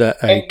whether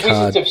a card.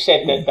 Wizards have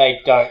said that they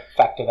don't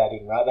factor that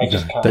in, right? They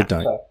just can't. They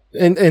don't, so.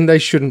 and they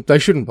shouldn't. They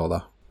shouldn't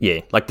bother. Yeah,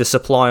 like the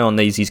supply on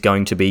these is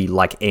going to be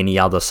like any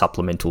other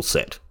supplemental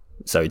set.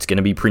 So it's going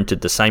to be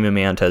printed the same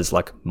amount as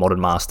like Modern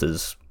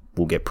Masters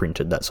will get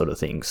printed, that sort of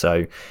thing.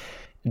 So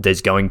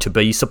there's going to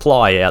be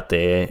supply out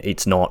there.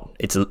 It's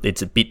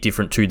a bit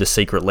different to the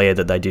Secret Lair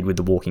that they did with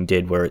The Walking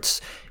Dead, where it's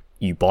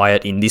you buy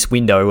it in this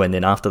window and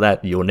then after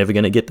that you're never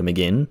going to get them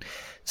again.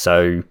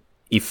 So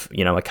if,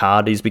 a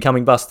card is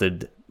becoming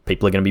busted,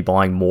 people are going to be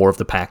buying more of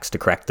the packs to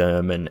crack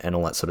them and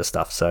all that sort of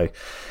stuff. So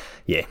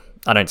yeah,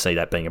 I don't see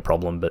that being a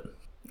problem, but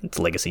it's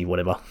Legacy,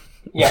 whatever.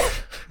 Yeah.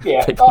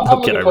 I'm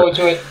looking forward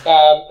to it.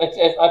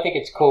 I think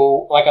it's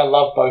cool. Like, I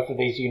love both of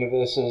these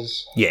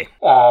universes. Yeah.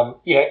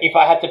 If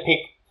I had to pick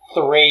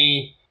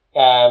 3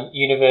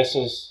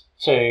 universes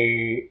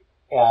to,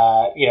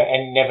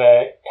 and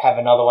never have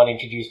another one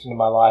introduced into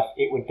my life,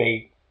 it would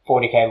be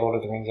 40k Lord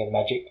of the Rings and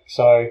Magic.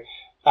 So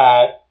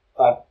I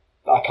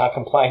can't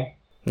complain.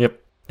 Yep.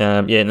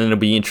 And then it'll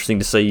be interesting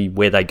to see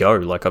where they go.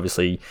 Like,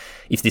 obviously,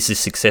 if this is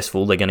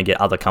successful, they're going to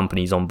get other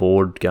companies on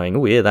board going,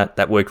 oh, yeah,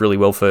 that worked really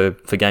well for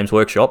Games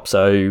Workshop,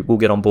 so we'll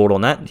get on board on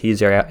that.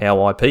 Here's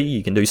our IP.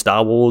 You can do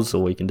Star Wars,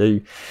 or you can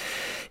do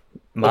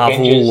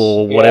Marvel, Avengers,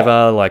 or whatever.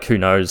 Yeah. Like, who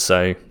knows?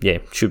 So, yeah,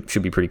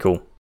 should be pretty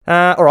cool.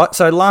 All right,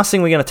 so last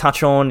thing we're going to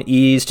touch on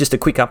is just a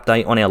quick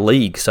update on our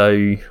league.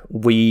 So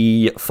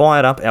we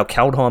fired up our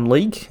Kaldheim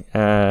League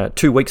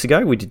 2 weeks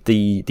ago. We did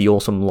the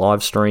awesome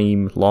live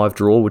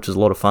draw, which was a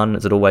lot of fun,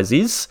 as it always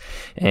is,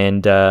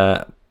 and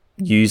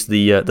used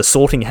the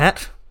sorting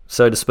hat,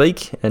 so to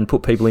speak, and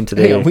put people into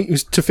their... Yeah, we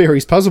used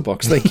Teferi's puzzle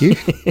box, thank you.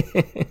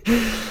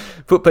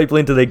 Put people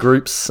into their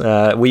groups.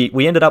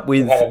 We ended up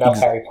with... We had enough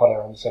Harry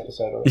Potter on this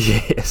episode already.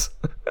 Yes.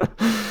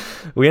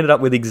 We ended up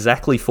with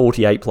exactly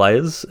 48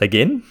 players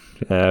again,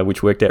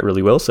 which worked out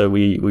really well. So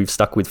we've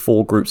stuck with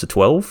 4 groups of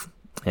 12.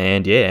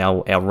 And yeah,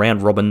 our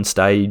round robin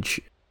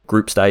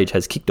group stage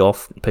has kicked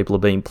off. People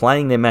have been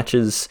playing their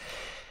matches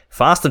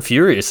fast and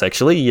furious,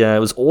 actually. It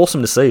was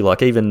awesome to see.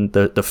 Like, even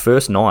the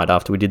first night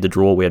after we did the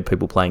draw, we had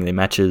people playing their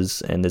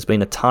matches, and there's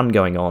been a ton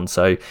going on.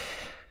 So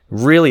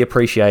really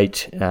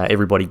appreciate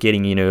everybody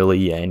getting in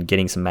early and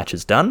getting some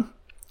matches done.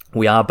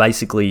 We are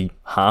basically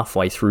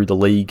halfway through the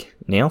league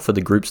now for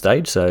the group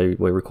stage, so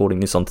we're recording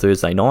this on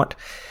Thursday night.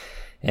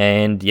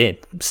 And yeah,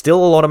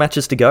 still a lot of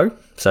matches to go,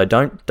 so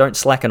don't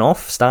slacken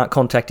off. Start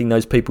contacting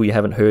those people you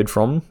haven't heard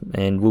from,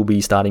 and we'll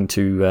be starting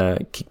to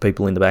kick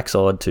people in the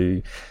backside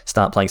to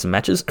start playing some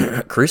matches.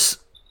 Chris,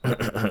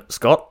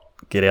 Scott,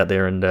 get out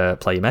there and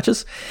play your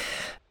matches.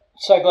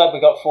 So glad we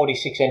got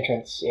 46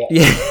 entrants. Yeah.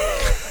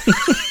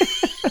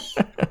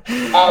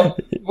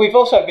 We've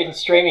also been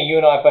streaming. You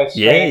and I both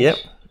streamed. Yeah, yep.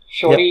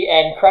 Shorty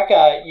and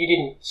Cracker, you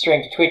didn't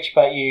stream to Twitch,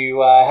 but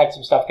you had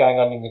some stuff going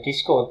on in the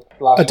Discord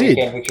last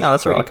weekend, which was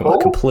that's right. Cool. I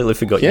completely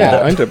forgot. Yeah,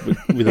 I ended up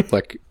with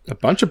a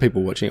bunch of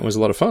people watching. It was a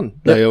lot of fun.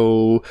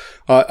 Yep.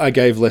 I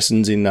gave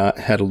lessons in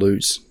how to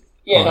lose.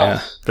 Yeah,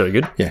 nice. Very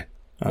good. Yeah,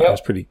 I was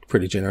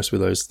pretty generous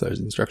with those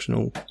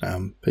instructional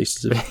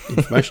pieces of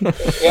information. No,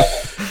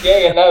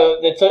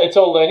 it's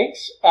all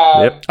learnings.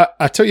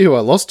 I tell you who I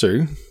lost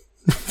to,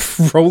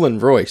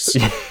 Roland Royce.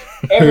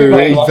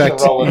 Everybody lost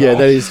to Roland. Yeah,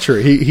 that is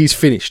true. He's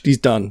finished. He's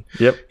done.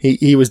 Yep.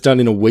 He was done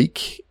in a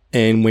week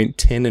and went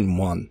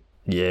 10-1.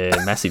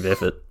 Yeah, massive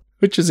effort.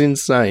 Which is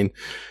insane.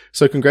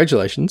 So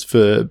congratulations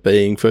for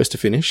being first to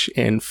finish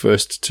and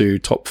first to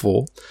top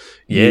 4.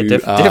 Yeah,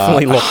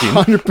 definitely locked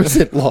in.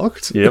 100%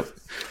 locked. Yep.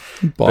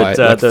 By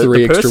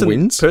 3 extra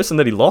wins. The person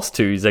that he lost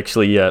to is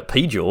actually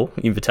P-Jaw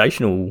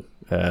Invitational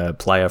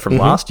player from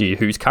last year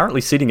who's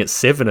currently sitting at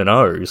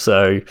 7-0.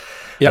 So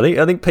Yep.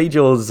 I think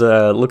PJaw's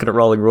looking at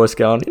Rolling Royce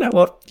going, you know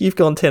what, you've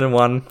gone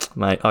 10-1,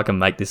 mate, I can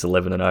make this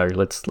 11-0.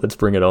 Let's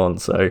bring it on.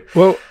 So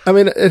Well, I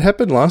mean, it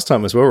happened last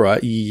time as well,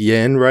 right?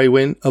 Yan Ray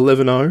went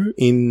 11-0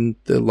 in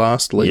the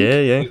last league.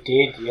 yeah. He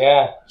did,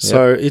 yeah.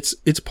 So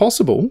it's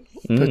possible,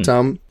 but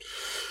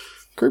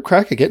Group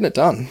Cracker getting it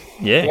done.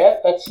 Yeah,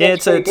 that's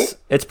pretty good.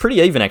 It's pretty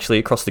even actually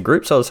across the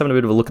group. So I was having a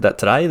bit of a look at that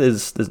today.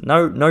 There's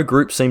no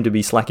groups seem to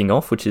be slacking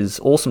off, which is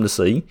awesome to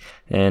see.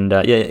 And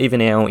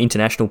even our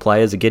international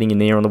players are getting in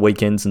there on the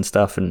weekends and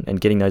stuff, and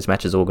getting those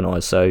matches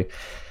organised. So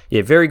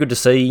yeah, very good to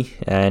see,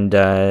 and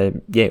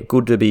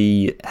good to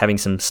be having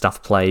some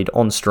stuff played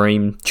on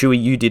stream.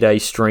 Chewy, you did a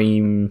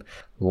stream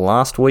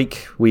last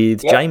week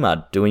with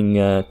JMud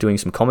doing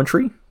some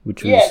commentary.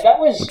 That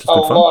was a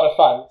lot of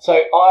fun. So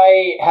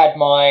I had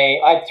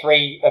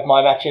 3 of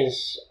my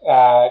matches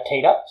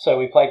teed up, so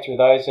we played through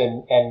those,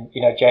 and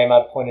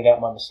J-Mud pointed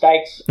out my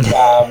mistakes,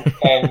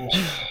 and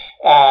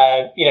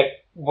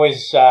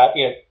was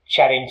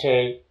chatting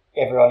to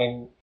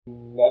everyone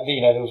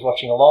that was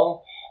watching along,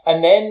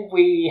 and then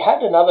we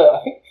had another,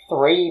 I think,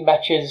 3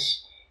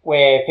 matches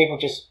where people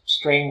just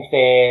streamed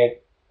their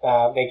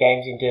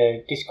games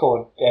into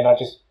Discord, and I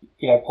just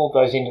pulled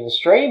those into the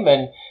stream,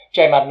 and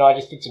J-Mud and I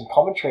just did some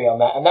commentary on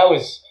that, and that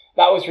was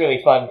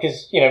really fun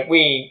because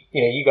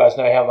you guys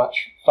know how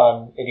much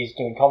fun it is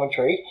doing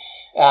commentary.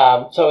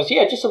 So it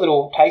was just a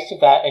little taste of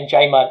that, and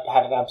J-Mud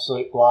had an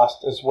absolute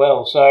blast as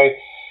well. So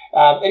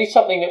it is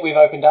something that we've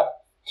opened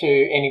up to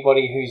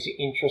anybody who's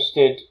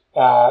interested.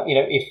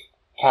 If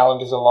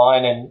calendars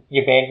align and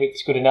your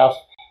bandwidth's good enough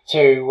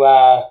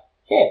to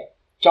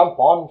jump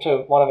on to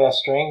one of our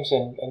streams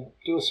and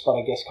do a spot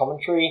of guest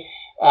commentary.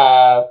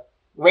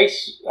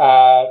 Reese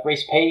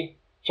P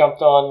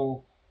jumped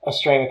on a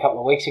stream a couple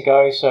of weeks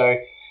ago, so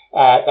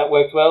that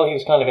worked well. He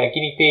was kind of our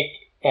guinea pig,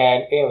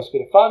 and it was a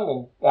bit of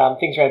fun, and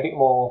things ran a bit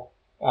more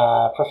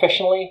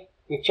professionally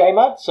with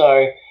JMud.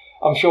 So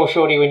I'm sure,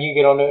 Shorty, when you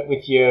get on it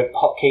with your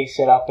hotkeys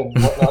set up and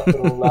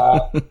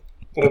whatnot,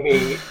 it'll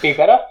be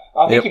better.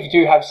 I think if you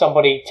do have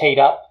somebody teed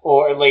up,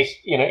 or at least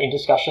in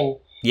discussion.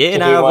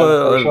 Yeah,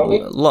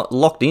 we're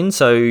locked in.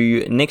 So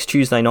next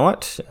Tuesday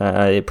night,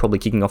 probably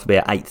kicking off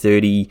about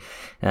 8:30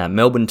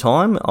 Melbourne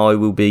time, I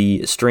will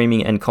be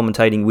streaming and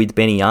commentating with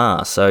Benny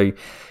R. So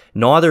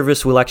neither of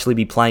us will actually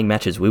be playing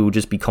matches. We will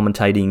just be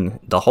commentating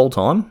the whole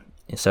time.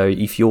 So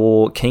if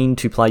you're keen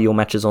to play your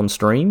matches on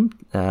stream,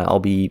 I'll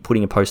be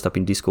putting a post up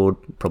in Discord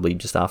probably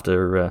just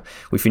after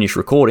we finish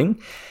recording,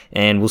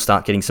 and we'll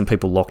start getting some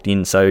people locked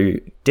in. So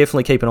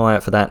definitely keep an eye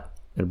out for that.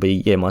 It'll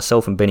be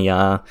myself and Benny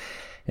R.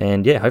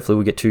 And hopefully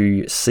we'll get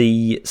to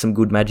see some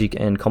good Magic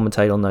and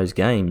commentate on those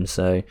games.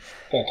 So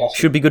fantastic.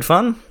 Should be good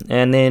fun.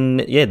 And then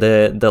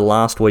the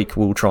last week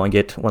we'll try and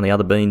get one of the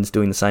other beans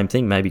doing the same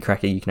thing. Maybe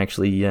Cracker, you can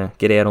actually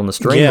get out on the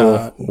stream.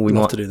 Yeah, or we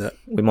love might to do that.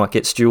 We might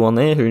get Stu on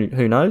there.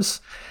 Who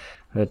knows?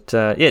 But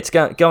it's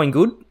going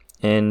good.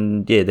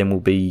 And then we'll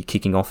be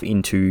kicking off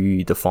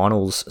into the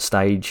finals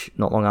stage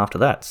not long after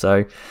that.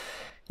 So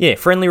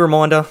friendly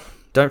reminder: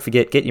 don't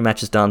forget, get your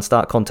matches done.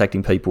 Start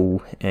contacting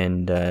people,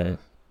 and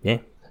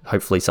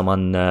hopefully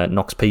someone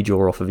knocks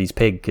P-Jaw off of his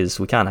peg,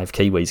 because we can't have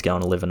Kiwis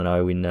going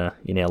 11-0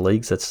 in our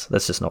leagues. That's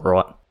just not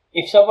right.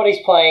 If somebody's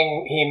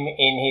playing him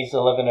in his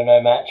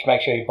 11-0 match, make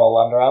sure you bowl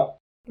underarm.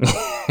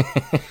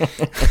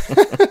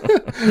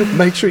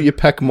 Make sure you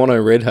pack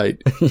mono red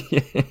hate.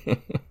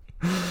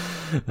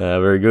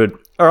 Very good.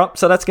 All right,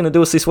 so that's going to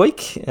do us this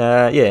week.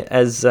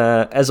 As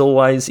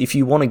always, if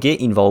you want to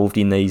get involved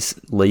in these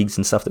leagues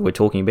and stuff that we're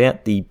talking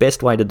about, the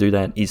best way to do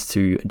that is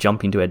to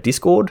jump into our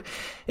Discord.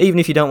 Even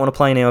if you don't want to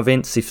play in our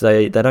events, if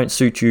they don't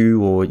suit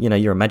you, or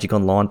you're a Magic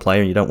Online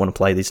player and you don't want to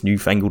play this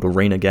newfangled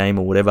arena game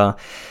or whatever,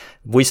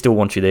 we still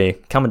want you there.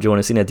 Come and join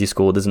us in our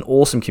Discord. There's an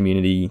awesome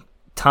community.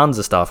 Tons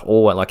of stuff.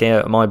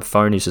 My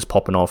phone is just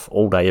popping off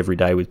all day, every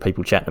day, with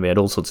people chatting about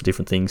all sorts of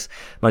different things.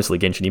 Mostly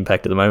Genshin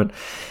Impact at the moment.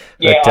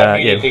 Yeah, I'm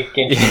really a big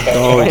Genshin Impact.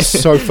 Oh, it's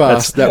so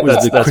fast. That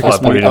was the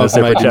quickest move I've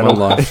made in my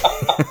life.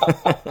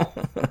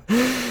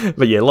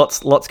 But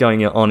lots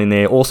going on in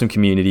there. Awesome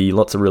community.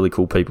 Lots of really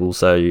cool people.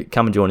 So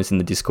come and join us in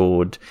the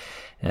Discord,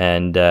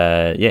 and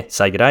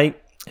say good day.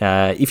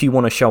 If you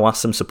want to show us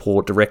some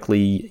support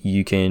directly,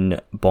 you can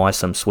buy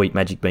some sweet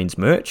Magic Beans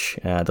merch.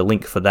 The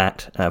link for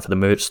that, for the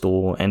merch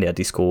store and our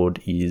Discord,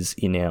 is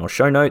in our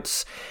show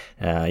notes.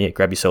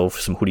 Grab yourself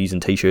some hoodies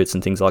and t-shirts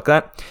and things like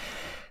that.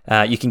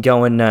 You can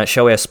go and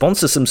show our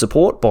sponsor some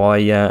support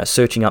by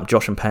searching up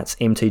Josh and Pat's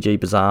MTG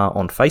Bazaar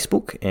on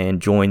Facebook and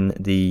join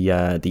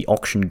the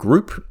auction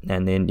group,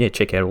 and then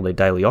check out all their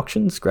daily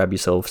auctions. Grab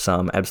yourself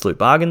some absolute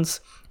bargains.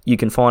 You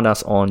can find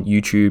us on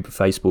YouTube,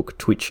 Facebook,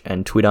 Twitch,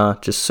 and Twitter.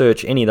 Just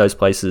search any of those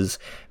places,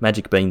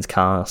 Magic Beans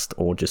Cast,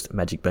 or just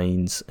Magic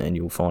Beans, and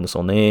you'll find us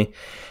on there.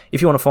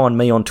 If you want to find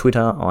me on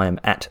Twitter, I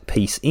am at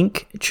Peace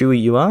Inc. Chewy,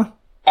 you are?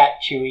 At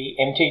Chewy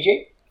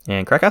MTG.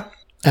 And Cracker?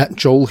 At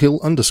Joel Hill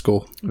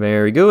 _.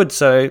 Very good.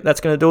 So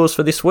that's going to do us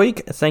for this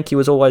week. Thank you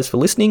as always for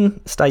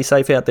listening. Stay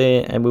safe out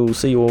there, and we will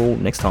see you all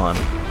next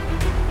time.